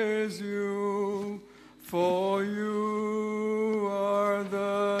praise you, for you are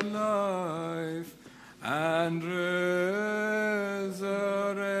the life and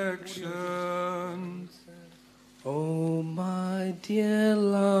resurrection. Oh, my dear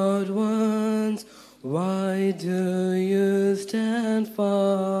loved ones, why do you stand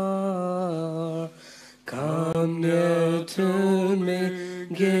far? Come near to me,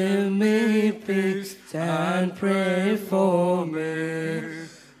 give me peace, and pray for me.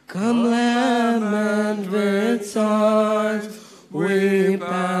 Come lament with sighs, weep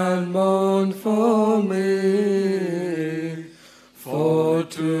and mourn for me. For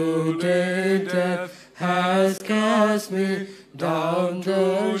today death has cast me down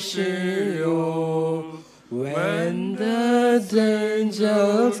to Sheol. When the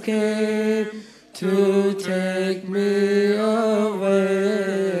angels came to take me away,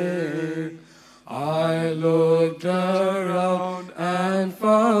 I looked around and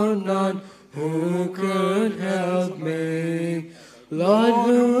found none who could help me. Lord,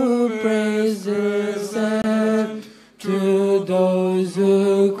 who praises sent to those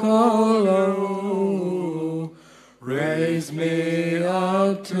who call on, raise me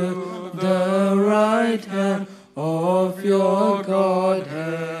up to the right hand of your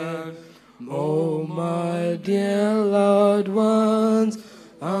Godhead. Oh, my dear loved ones,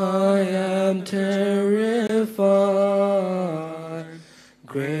 I am terrified.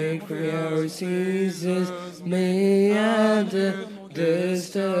 Great fear seizes me and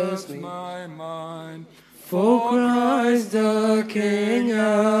disturbs my mind. For Christ the King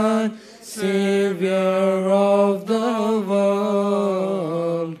and Savior of the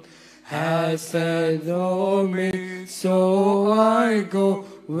world has said o'er me, so I go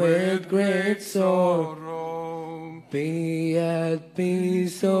with great sorrow. Be at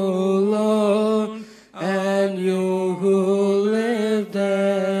peace, O Lord, and you who live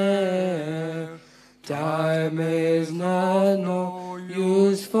there. Time is not no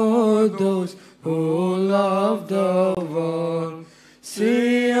use for those who love the world.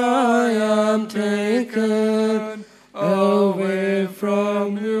 See, I am taken away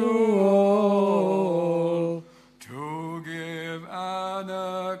from you all, to give an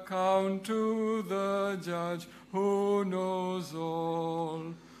account to the judge who knows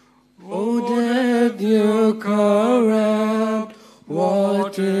all. O death, you corrupt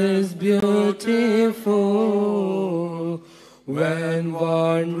what is beautiful. When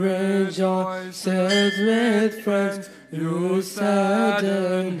one rejoices with friends, you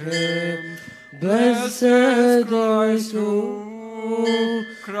sadden him. Blessed Christ, who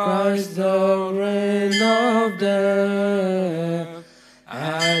Christ the reign of death,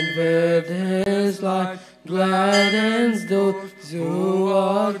 and with his light gladdens those who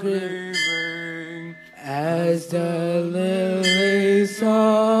are grieving. As the lilies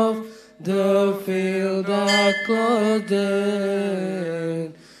of the field are clothed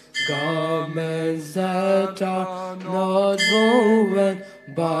in garments that are not woven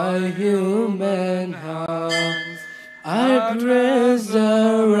by human hands. At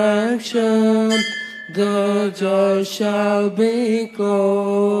resurrection, the just shall be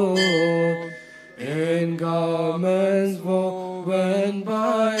clothed in garments woven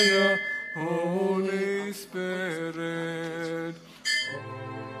by your